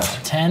 Good for us.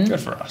 10. Good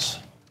for us.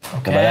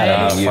 Okay. By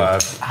that, I mean you.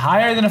 5.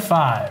 Higher than a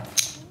 5.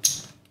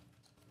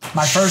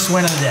 My first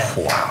win of the day.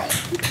 Wow.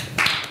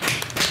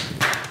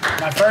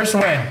 My first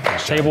win.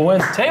 Table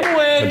win. Table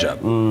win. Good job.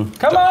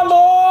 Come on,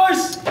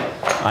 boys.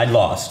 I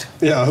lost.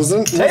 Yeah,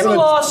 wasn't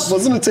loss.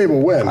 a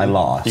table win. I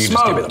lost. You can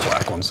just give me the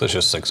black ones. It's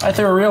just 6. I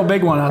threw a real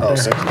big one out there.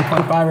 sick.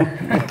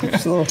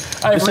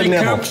 0.5. I've Just a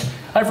nibble.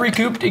 I've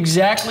recouped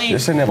exactly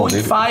Just a nibble,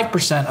 dude.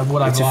 0.5% of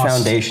what It's I've a lost.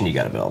 foundation you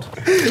gotta build.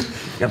 You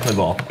gotta play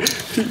ball.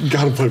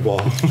 Gotta play ball.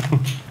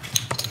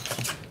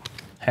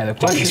 Hey, the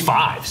These question.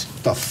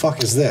 5s. The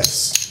fuck is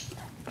this?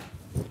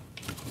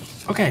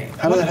 Okay.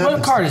 How did that What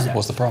happen? card is that?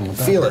 What's the problem with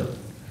that? Feel it.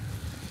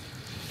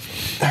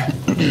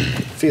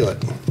 Feel it.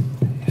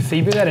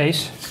 Phoebe that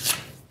ace.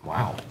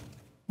 Wow.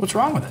 What's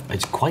wrong with it?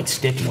 It's quite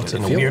sticky in a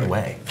feel weird like?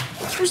 way.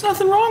 There's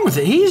nothing wrong with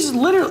it. He's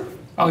literally.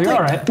 Oh, you're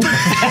all right.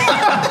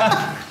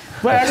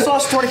 Wait, I just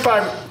lost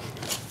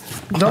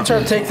 25. Don't try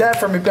to take that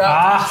from me,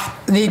 pal.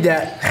 Need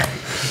that.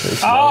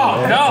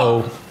 Oh,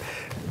 no.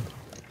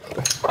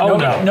 Oh,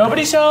 no.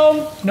 Nobody's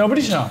home.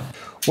 Nobody's home.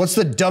 What's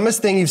the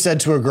dumbest thing you've said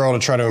to a girl to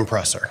try to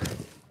impress her?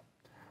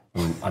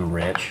 I'm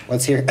rich.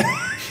 Let's hear it.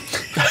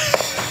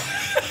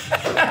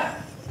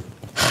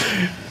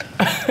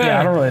 Yeah,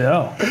 I don't really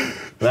know.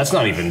 That's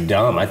not even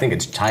dumb. I think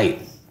it's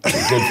tight.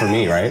 It's good for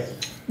me, right?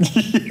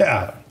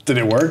 Yeah. Did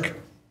it work?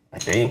 I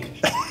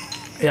think.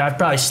 Yeah, I've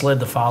probably slid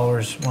the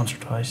followers once or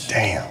twice.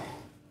 Damn.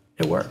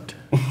 It worked.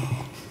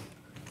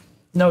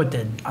 No, it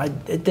didn't.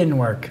 It didn't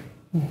work.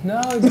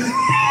 No.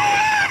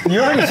 You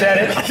already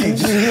said it.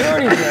 You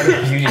already said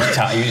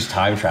it. You just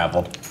time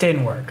traveled.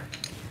 Didn't work.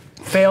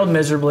 Failed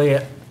miserably.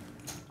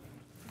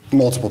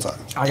 Multiple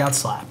times. I got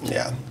slapped.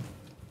 Yeah.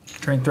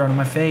 Drink thrown in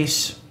my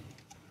face.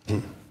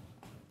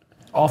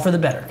 All for the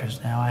better,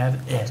 because now I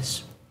have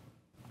is.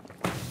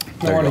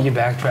 No wonder you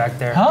backtracked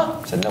there. Huh?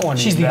 I said no wonder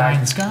She's you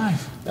behind the sky.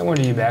 No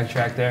wonder you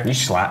backtracked there.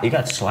 You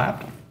got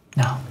slapped?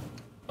 No.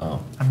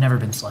 Oh. I've never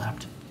been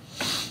slapped.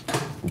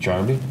 You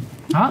trying to be?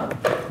 Huh?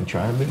 You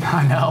trying to be?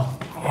 I know.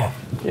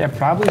 Yeah,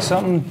 probably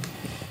something.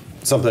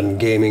 Something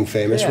gaming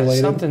famous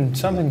related?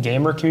 Something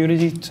gamer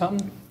community,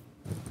 something.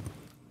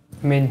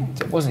 I mean,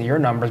 it wasn't your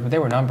numbers, but they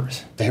were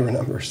numbers. They were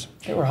numbers.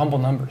 They were humble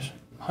numbers.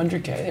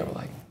 100K, they were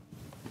like,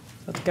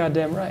 that's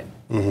goddamn right.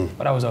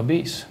 But I was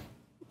obese.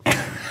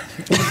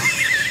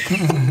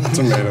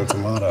 Tomato.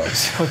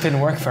 So it didn't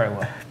work very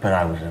well. But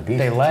I was obese.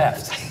 They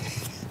laughed.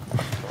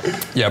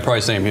 Yeah,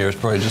 probably same here. It's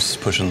probably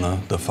just pushing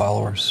the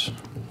followers.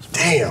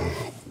 Damn.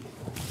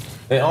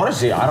 Hey,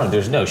 honestly,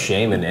 there's no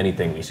shame in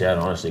anything we said,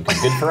 honestly, because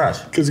good for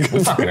us.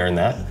 We fucking earned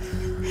that.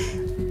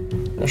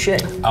 No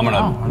shame. I'm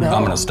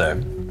gonna stay.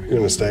 You're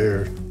gonna stay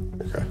or?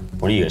 Okay.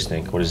 What do you guys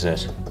think? What is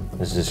this?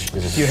 Is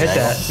this You hit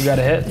that. You got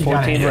to hit.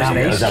 14 versus an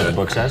Is ace. that what the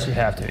book says? You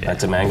have to, yeah.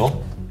 That's a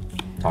mangle?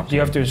 Talk to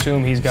You have to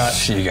assume he's got.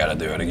 You gotta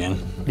do it again.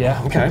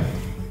 Yeah. Okay.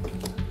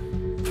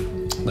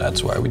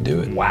 That's why we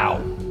do it.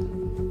 Wow.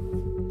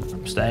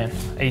 I'm staying.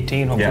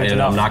 18. Hopefully Yeah, it's and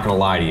enough. I'm not gonna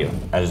lie to you.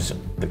 As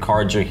the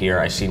cards are here,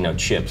 I see no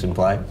chips in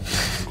play.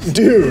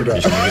 Dude.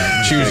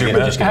 Choose your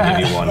Just gonna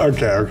give you one.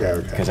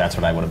 Okay. Because that's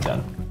what I would have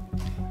done.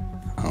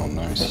 Oh,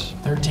 nice.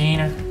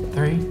 13 or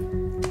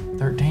 3?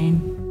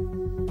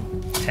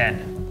 13?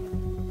 10.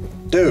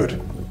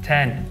 Dude.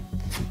 10.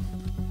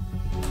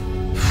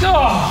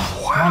 Wow.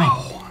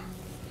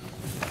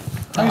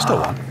 Oh, you still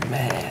won.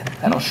 Man,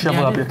 that'll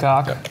shrivel up your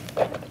cock.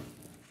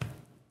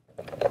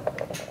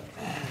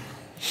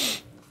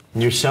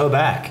 You're so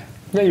back.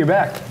 Yeah, you're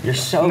back. You're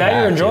so Now back.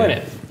 you're enjoying dude.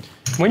 it.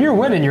 When you're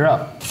winning, you're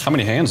up. How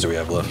many hands do we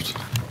have left?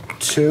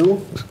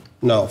 2?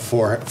 No,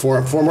 4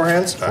 more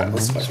hands? All right,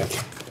 let's fucking.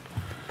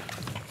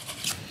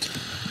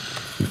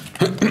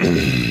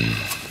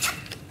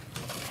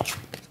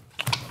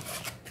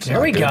 There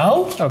we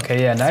go.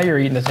 Okay, yeah, now you're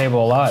eating the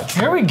table alive.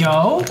 There we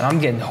go. And I'm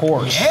getting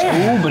hoarse.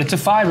 Yeah. Ooh, but it's a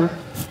fiver.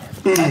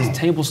 That's a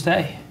table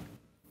stay.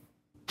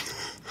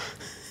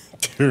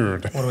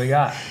 Dude. What do we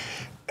got?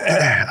 All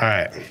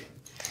right.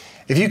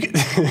 If you could,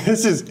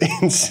 this is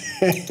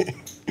insane.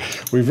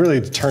 We've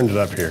really turned it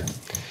up here.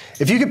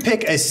 If you could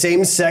pick a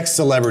same-sex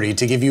celebrity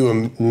to give you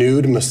a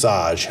nude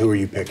massage, who are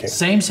you picking?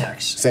 Same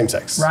sex. Same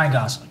sex. Ryan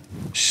Gosling.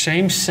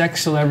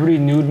 Same-sex celebrity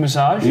nude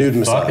massage? Nude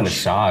Fucking massage.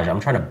 massage. I'm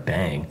trying to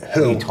bang.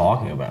 Who? What are you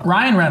talking about?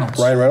 Ryan Reynolds.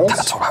 Ryan Reynolds?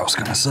 That's what I was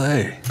gonna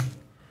say.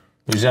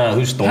 Who's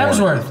Thor?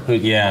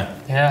 Hemsworth. Yeah.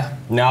 Yeah.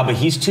 No, but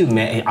he's too.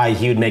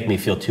 He would make me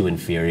feel too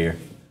inferior.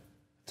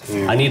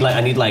 I need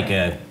like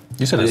a.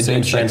 You said a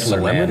same-sex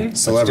gentler man. celebrity?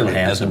 Still Celebrity.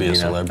 Has to handsome, be a you know?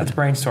 celebrity. Let's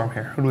brainstorm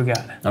here. Who do we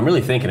got? I'm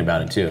really thinking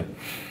about it too.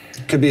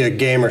 Could be a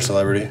gamer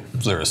celebrity.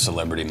 Is there a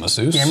celebrity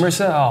masseuse?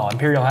 Emerson? Oh,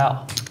 Imperial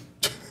Hal.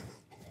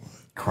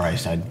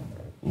 Christ,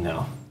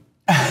 no.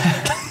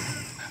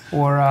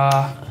 Or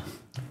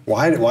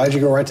Why'd you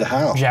go right to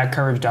Hal? Jack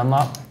Courage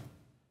Dunlop.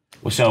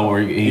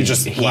 So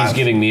just he's laugh.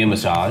 giving me a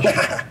massage.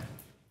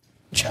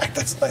 Jack,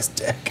 that's a nice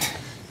dick.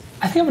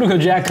 I think I'm gonna go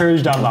Jack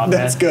Courage Dunlop, man.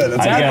 That's good.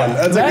 That's a good one.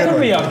 That's a good Lather one.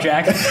 me up,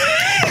 Jack.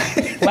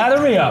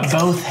 Lather me up.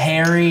 Both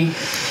hairy.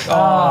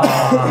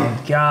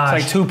 Oh, gosh.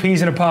 It's like 2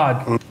 peas in a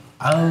pod.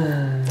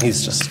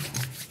 He's just.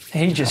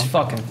 He just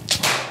fucking.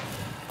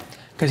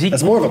 Because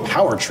That's more of a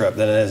power trip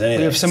than it is anything.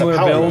 we have It's a similar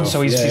power builds, move.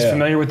 so he's Yeah.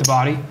 familiar with the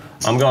body.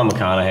 I'm going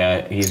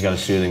McConaughey. He's got a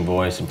soothing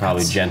voice and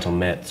probably gentle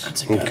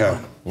mitts. Okay.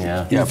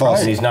 Yeah. Yeah, And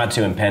probably. he's not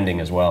too impending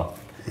as well.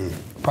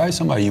 Probably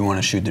somebody you want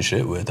to shoot the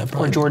shit with.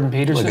 Jordan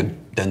Peterson. Like a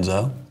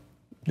Denzel.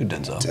 Do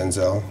Denzel.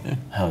 Denzel.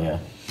 Hell yeah.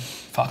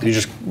 Fuck. You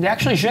just.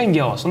 Actually, Shane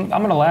Gillis. I'm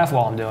gonna laugh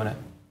while I'm doing it.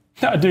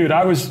 No, dude,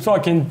 I was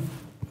fucking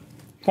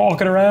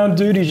walking around,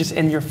 dude. He's just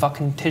in your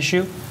fucking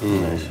tissue. I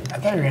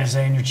thought you were going to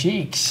say in your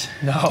cheeks.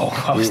 No,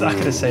 I was not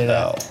gonna say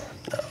that.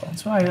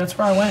 That's where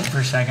I went for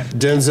a second.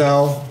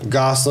 Denzel,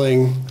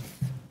 Gosling,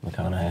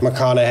 McConaughey.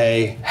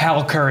 McConaughey.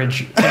 Hal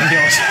Courage, Shane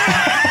Gillis.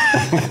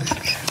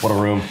 What a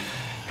room.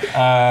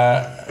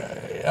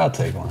 I'll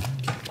take one.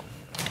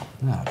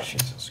 Oh,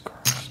 Jesus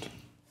Christ.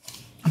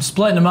 I'm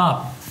splitting them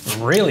up.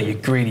 Really, you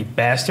greedy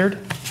bastard.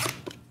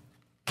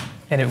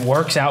 and it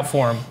works out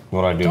for him,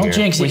 What do I do Don't here?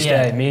 jinx it we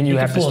yet. stay. Me and you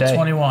have to can pull stay.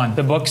 21.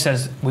 The book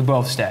says we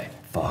both stay.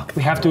 Fuck.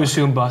 We have to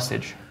assume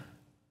bustage.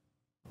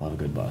 Love a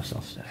good bust.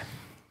 I'll stay.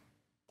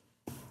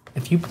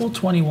 If you pull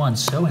 21,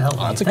 so healthy.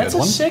 That's a That's good a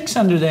one. 6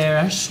 under there,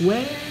 I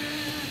swear.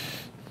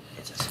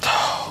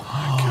 Oh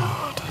my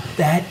god.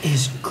 That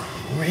is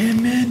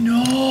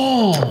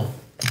criminal.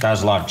 That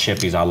was a lot of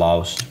chippies I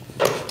lost.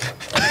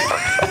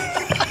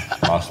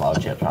 Lost a lot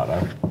of chips out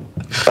there.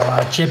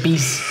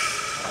 Chippies.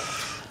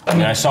 I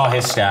mean, I saw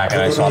his stack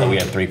and I saw that we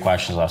had 3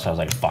 questions left, so I was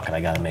like, fuck it,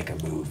 I gotta make a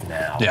move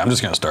now. Yeah, I'm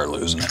just gonna start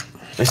losing it.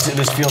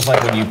 This feels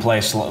like when you play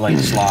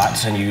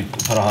slots and you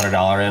put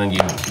 $100 in and you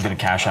get a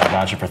cash out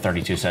voucher for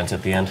 32 cents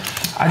at the end.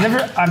 I've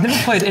never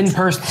played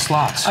in-person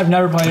slots. I've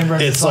never played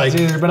in-person It's slots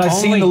like- either, but I've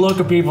seen only- the look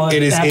of people that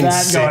It is have that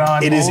insane. going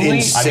on. It is Only-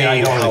 insane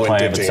I don't how really play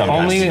it, but addicting some it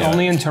guys is. do.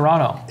 Only in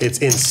Toronto. It's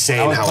insane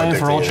I was how playing addicting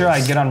for it Ultra.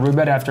 is. I'd get on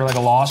Roulette after like a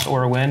loss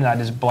or a win, and I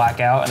just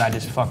black out and I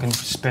just fucking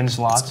spin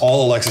slots.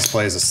 All Alexis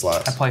plays is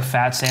slots. I play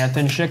Fat Santa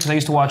and shit because I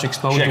used to watch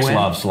Exposed to Chicks Win.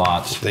 love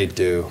slots. They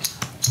do.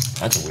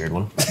 That's a weird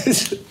one.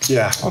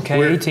 Yeah. Okay,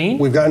 We're- 18?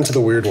 We've gotten to the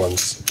weird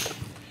ones.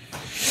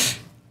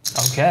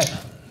 Okay.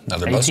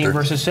 Another 18 buster.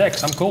 versus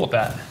 6. I'm cool with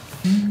that.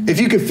 If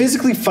you could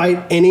physically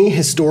fight any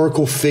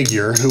historical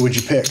figure, who would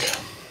you pick?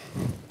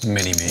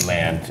 Mini me.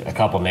 Man, a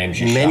couple names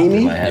just Many shot in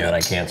me? my head Yeah. that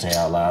I can't say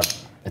out loud.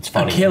 It's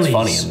funny. Achilles. It's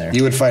funny in there.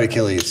 You would fight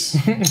Achilles.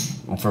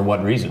 For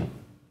what reason?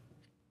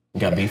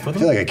 You got beef with I him?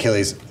 feel like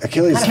Achilles.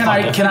 Can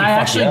I fuck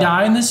actually yeah.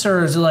 die in this,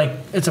 or is it like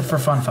it's a for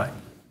fun fight?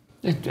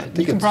 You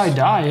can probably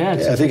die,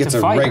 yeah. I think it's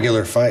a fight.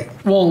 regular fight.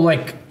 Well,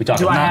 like, We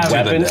talking do I not have?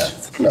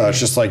 weapons? No, it's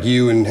just like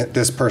you and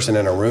this person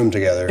in a room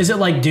together. Is it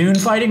like Dune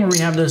fighting where we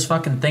have those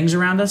fucking things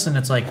around us and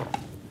it's like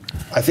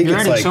I think You're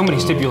it's adding like so many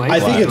stipulations.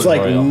 I think it's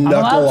like Tutorial.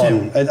 knuckle allowed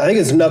on. I think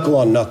it's knuckle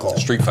on knuckle.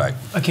 Street fight.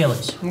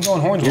 Achilles? I'm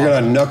going horns. You're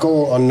gonna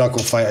knuckle on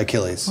knuckle fight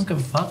Achilles. I don't give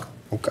a fuck.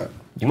 Okay.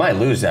 You might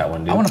lose that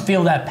one, dude. I want to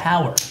feel that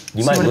power.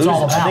 You See might what lose it's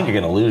all it. I about. think you're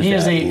gonna lose He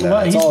is that. a No, well,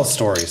 it's he's, all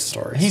stories.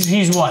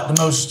 he's what,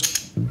 the most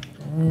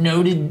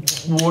noted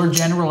war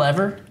general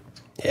ever?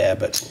 Yeah,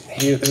 but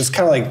it was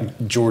kind of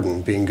like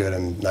Jordan being good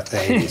in the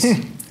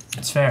 80s.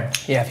 That's fair.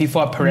 Yeah, if he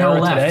fought No Pereira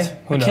left. today,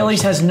 who knows?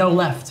 Achilles has no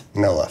left.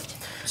 No left.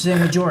 Same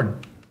with Jordan.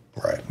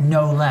 Right.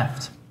 No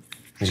left.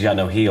 He's got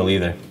no heel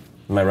either.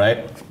 Am I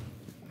right?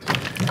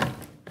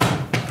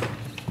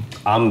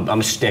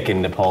 I'm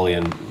sticking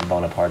Napoleon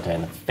Bonaparte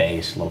in the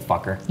face, little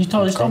fucker. You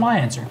totally stole my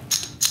answer.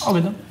 I'll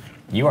with them.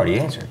 You already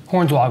answered.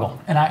 Hornswoggle,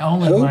 And I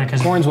only Who? won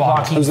because Hornswoggle.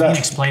 Joaquin Who's that?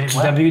 Phoenix played it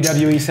well.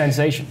 WWE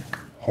sensation.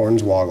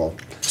 Hornswoggle.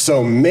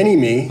 So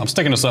mini-me. I'm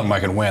sticking to something I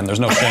can win. There's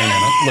no shame in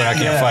it. Look, I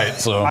can't fight,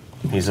 so.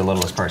 He's the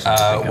littlest person.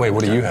 I think Wait, I've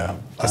what do ever you done.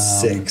 have? A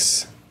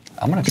 6.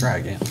 I'm gonna try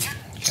again.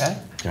 Okay.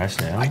 Did I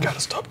stay? I gotta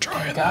stop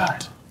trying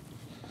that.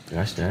 Did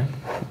I stay?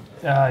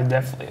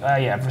 Definitely.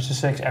 Yeah, versus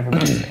 6,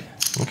 everybody's there.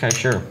 Okay,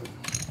 sure.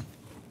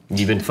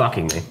 You've been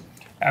fucking me.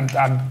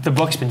 The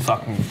book's been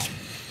fucking me.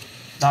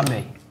 Not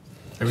me.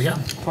 There we go.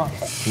 Fuck.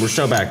 We're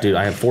so back, dude.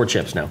 I have 4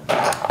 chips now.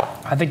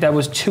 I think that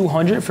was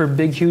 200 for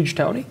Big Huge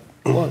Tony.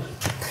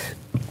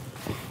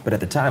 But at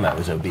the time, I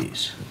was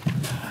obese.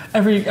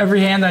 Every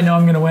hand I know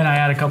I'm going to win, I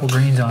add a couple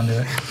greens onto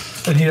it.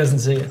 But he doesn't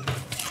see it.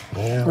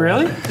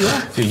 Really?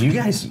 Dude, you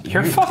guys...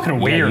 You're fucking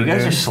weird, You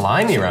guys dude. are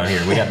slimy around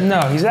here. We got...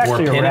 No, he's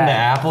actually We're a pinning rat. the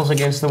apples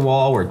against the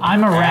wall. We're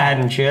I'm a rat.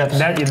 adding chips.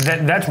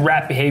 That's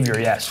rat behavior,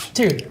 yes.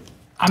 Dude,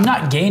 I'm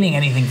not gaining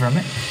anything from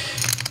it.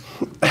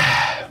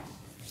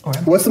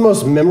 What's the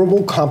most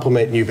memorable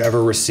compliment you've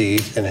ever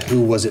received, and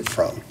who was it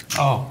from?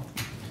 Oh.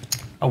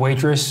 A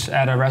waitress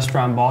at a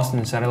restaurant in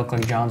Boston said I look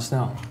like Jon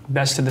Snow.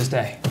 Best to this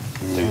day.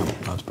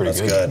 That's pretty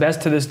That's good. good.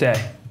 Best to this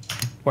day.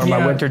 Wearing my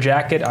Yeah. winter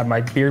jacket,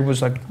 my beard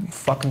was like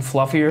fucking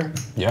fluffier.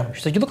 Yeah.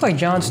 She's like, you look like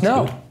Jon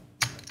Snow.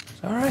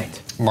 It's all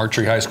right. Mark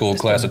Tree High School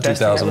class the of best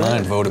thing I've 2009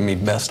 ever voted me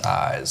best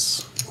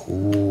eyes.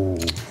 Ooh.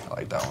 I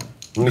like that one.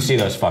 Let me see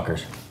those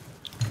fuckers.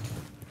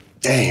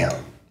 Damn.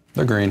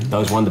 They're green.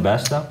 Those won the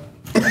best, though?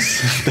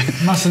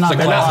 Must have not been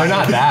They're not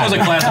That bad. was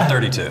a class of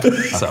 32.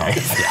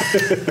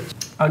 So,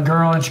 a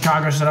girl in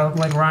Chicago said I look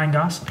like Ryan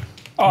Gosling.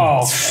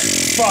 Oh,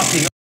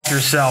 fucking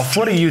yourself.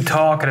 What are you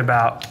talking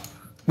about?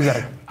 We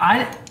gotta.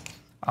 I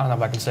don't know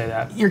if I can say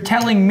that. You're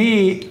telling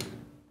me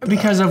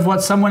because of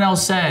what someone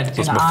else said.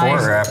 was and before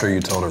or after you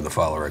told her the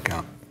follower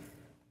account?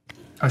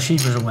 Oh, she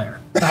was aware.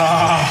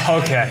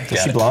 Okay.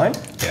 Is she blind?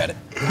 Got it.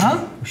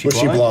 Was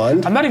she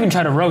blonde? I'm not even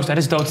trying to roast. I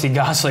just don't see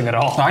Gosling at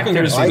all. I can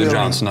There's- see the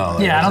Jon Snow.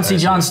 Yeah, I don't see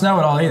Jon Snow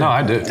at all either. No,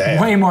 I do.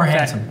 Damn. Way more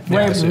handsome.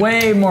 Yeah, I see.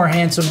 Way more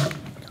handsome.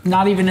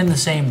 Not even in the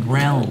same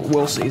realm.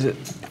 Will sees it.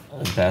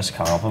 Best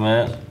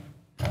compliment?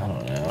 I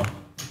don't know.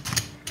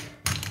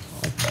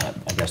 Like that.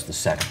 I guess the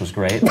sex was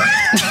great.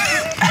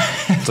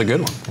 It's a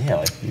good one. Yeah,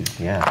 like,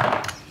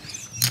 yeah.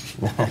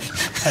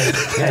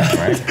 Yeah,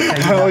 right?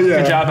 Oh, yeah.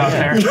 Good job out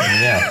there.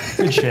 Yeah,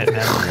 Good shit, man.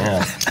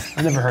 yeah.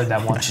 I've never heard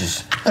that one.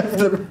 Just,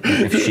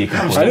 if she could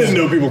I didn't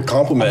know people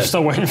compliment.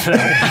 Still waiting for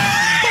that.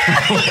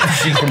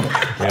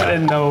 I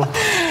didn't know.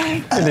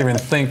 I didn't even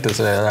think to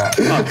say that.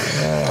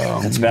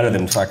 It's better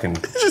than fucking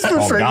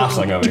Paul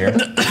Gosling over here.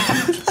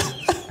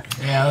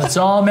 Yeah, let's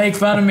all make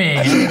fun of me.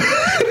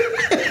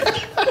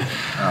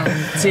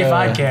 see if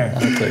I care.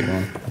 I'll take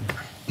one.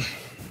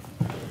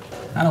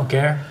 I don't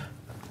care.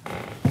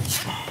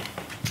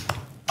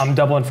 I'm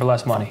doubling for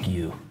less money.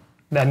 You.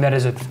 That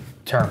is a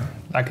term.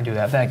 I can do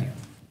that. Thank you.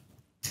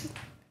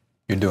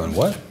 You're doing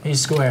what?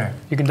 He's square.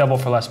 You can double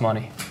for less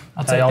money.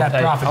 I'll take that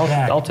profit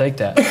back. I'll take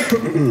that.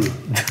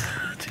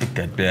 Take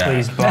that back.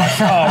 Please, boss.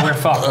 Oh, we're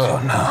fucked.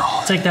 Oh, no.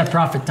 I'll take that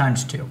profit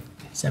times 2.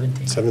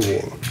 17.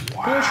 17.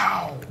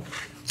 Wow.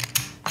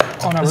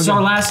 Oh, no, This is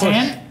our last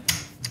hand?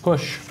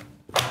 Push.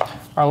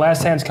 Our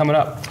last hand's coming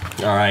up.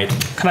 All right.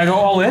 Can I go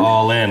all in?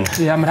 All in.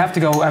 Yeah, I'm gonna have to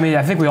go. I mean,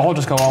 I think we all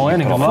just go all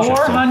in and go up.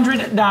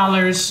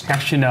 $400.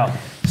 Actually, no.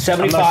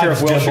 75 I'm not sure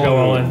if Will should go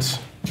all in. balloons.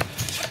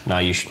 No,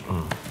 you should.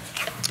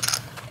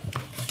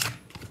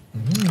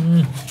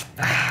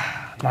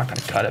 I'm not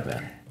gonna cut it,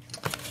 man.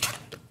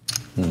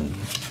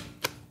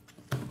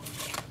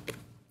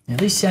 At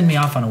least send me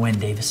off on a win,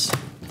 Davis.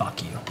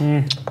 Fuck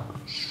you.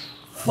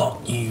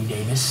 Fuck you,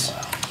 Davis.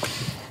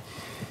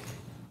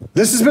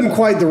 This has been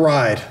quite the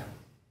ride.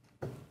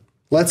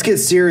 Let's get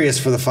serious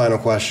for the final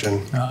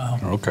question.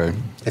 Okay.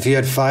 If you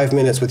had 5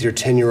 minutes with your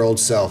 10-year-old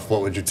self,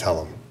 what would you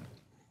tell him?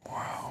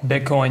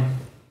 Bitcoin.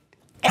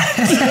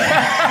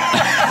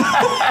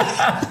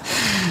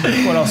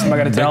 What else am I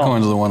gonna tell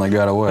him? Bitcoin's the one that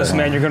got away. Listen,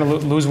 man, you're gonna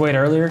lose weight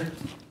earlier.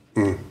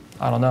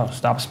 I don't know.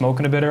 Stop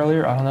smoking a bit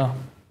earlier. I don't know.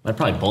 I'd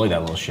probably bully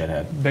that little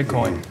shithead.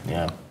 Bitcoin.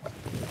 Yeah.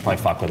 Probably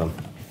fuck with him.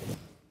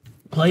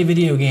 Play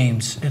video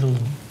games. It'll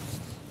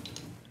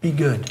be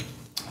good.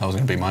 That was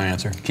gonna be my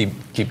answer. Keep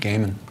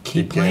gaming.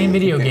 Keep playing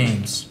video Keep gaming.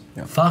 games.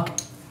 Yeah.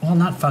 Well,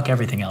 not fuck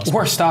everything else.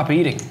 Or stop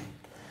eating.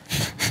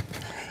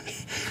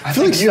 I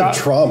feel like you have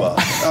trauma.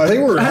 I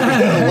think we're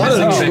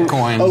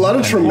Bitcoin. a lot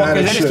of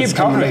traumatic They just shit's keep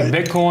coming covering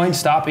out. Bitcoin.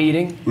 Stop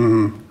eating.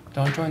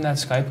 Don't join that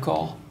Skype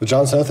call. The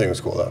Jon Snow thing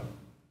was cool though.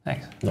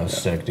 Thanks. That was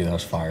sick, dude. That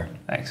was fire.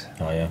 Thanks.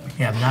 Oh, yeah.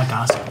 Yeah, but not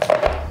gossip.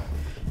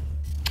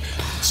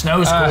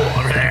 Snow's cool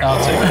over there.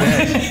 I'll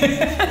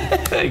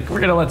take it.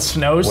 We're gonna let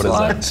snow What is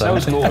slide. that? That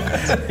was cool.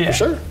 You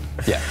sure?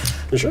 Yeah.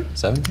 You sure?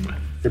 17?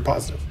 You're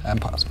positive. I'm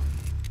positive.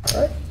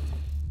 All right.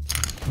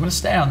 I'm gonna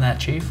stay on that,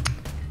 Chief.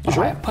 You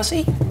sure?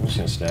 Pussy. I'm just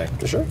gonna stay.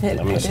 You sure? I'm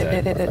gonna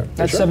stay.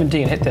 That's sure?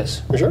 17. Hit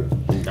this. You sure?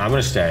 I'm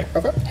gonna stay.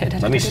 Okay.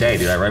 Let me stay,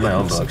 dude. I write my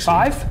own books.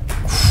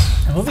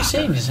 5. And what we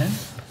seeing is in.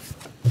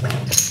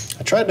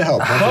 I tried to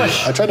help.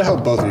 I tried to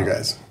help both of you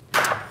guys.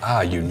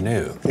 Ah, you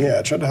knew. Yeah,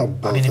 I tried to help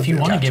both. I mean, if you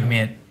want to Gotcha. give me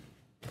it,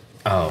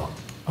 Oh.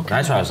 Okay.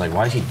 That's why I was like,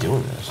 why is he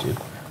doing this, dude?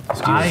 This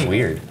dude I- is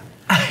weird.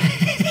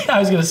 I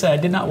was gonna say I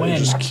did not win.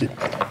 Just keep.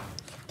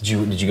 Did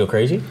you go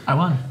crazy? I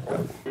won.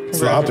 It's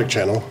the OpTic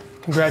channel.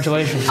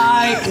 Congratulations.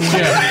 I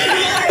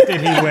win.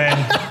 Did he win?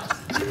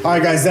 All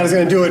right, guys, that is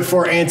going to do it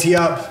for Ante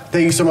Up.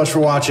 Thank you so much for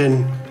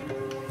watching.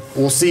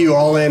 We'll see you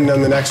all in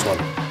on the next one.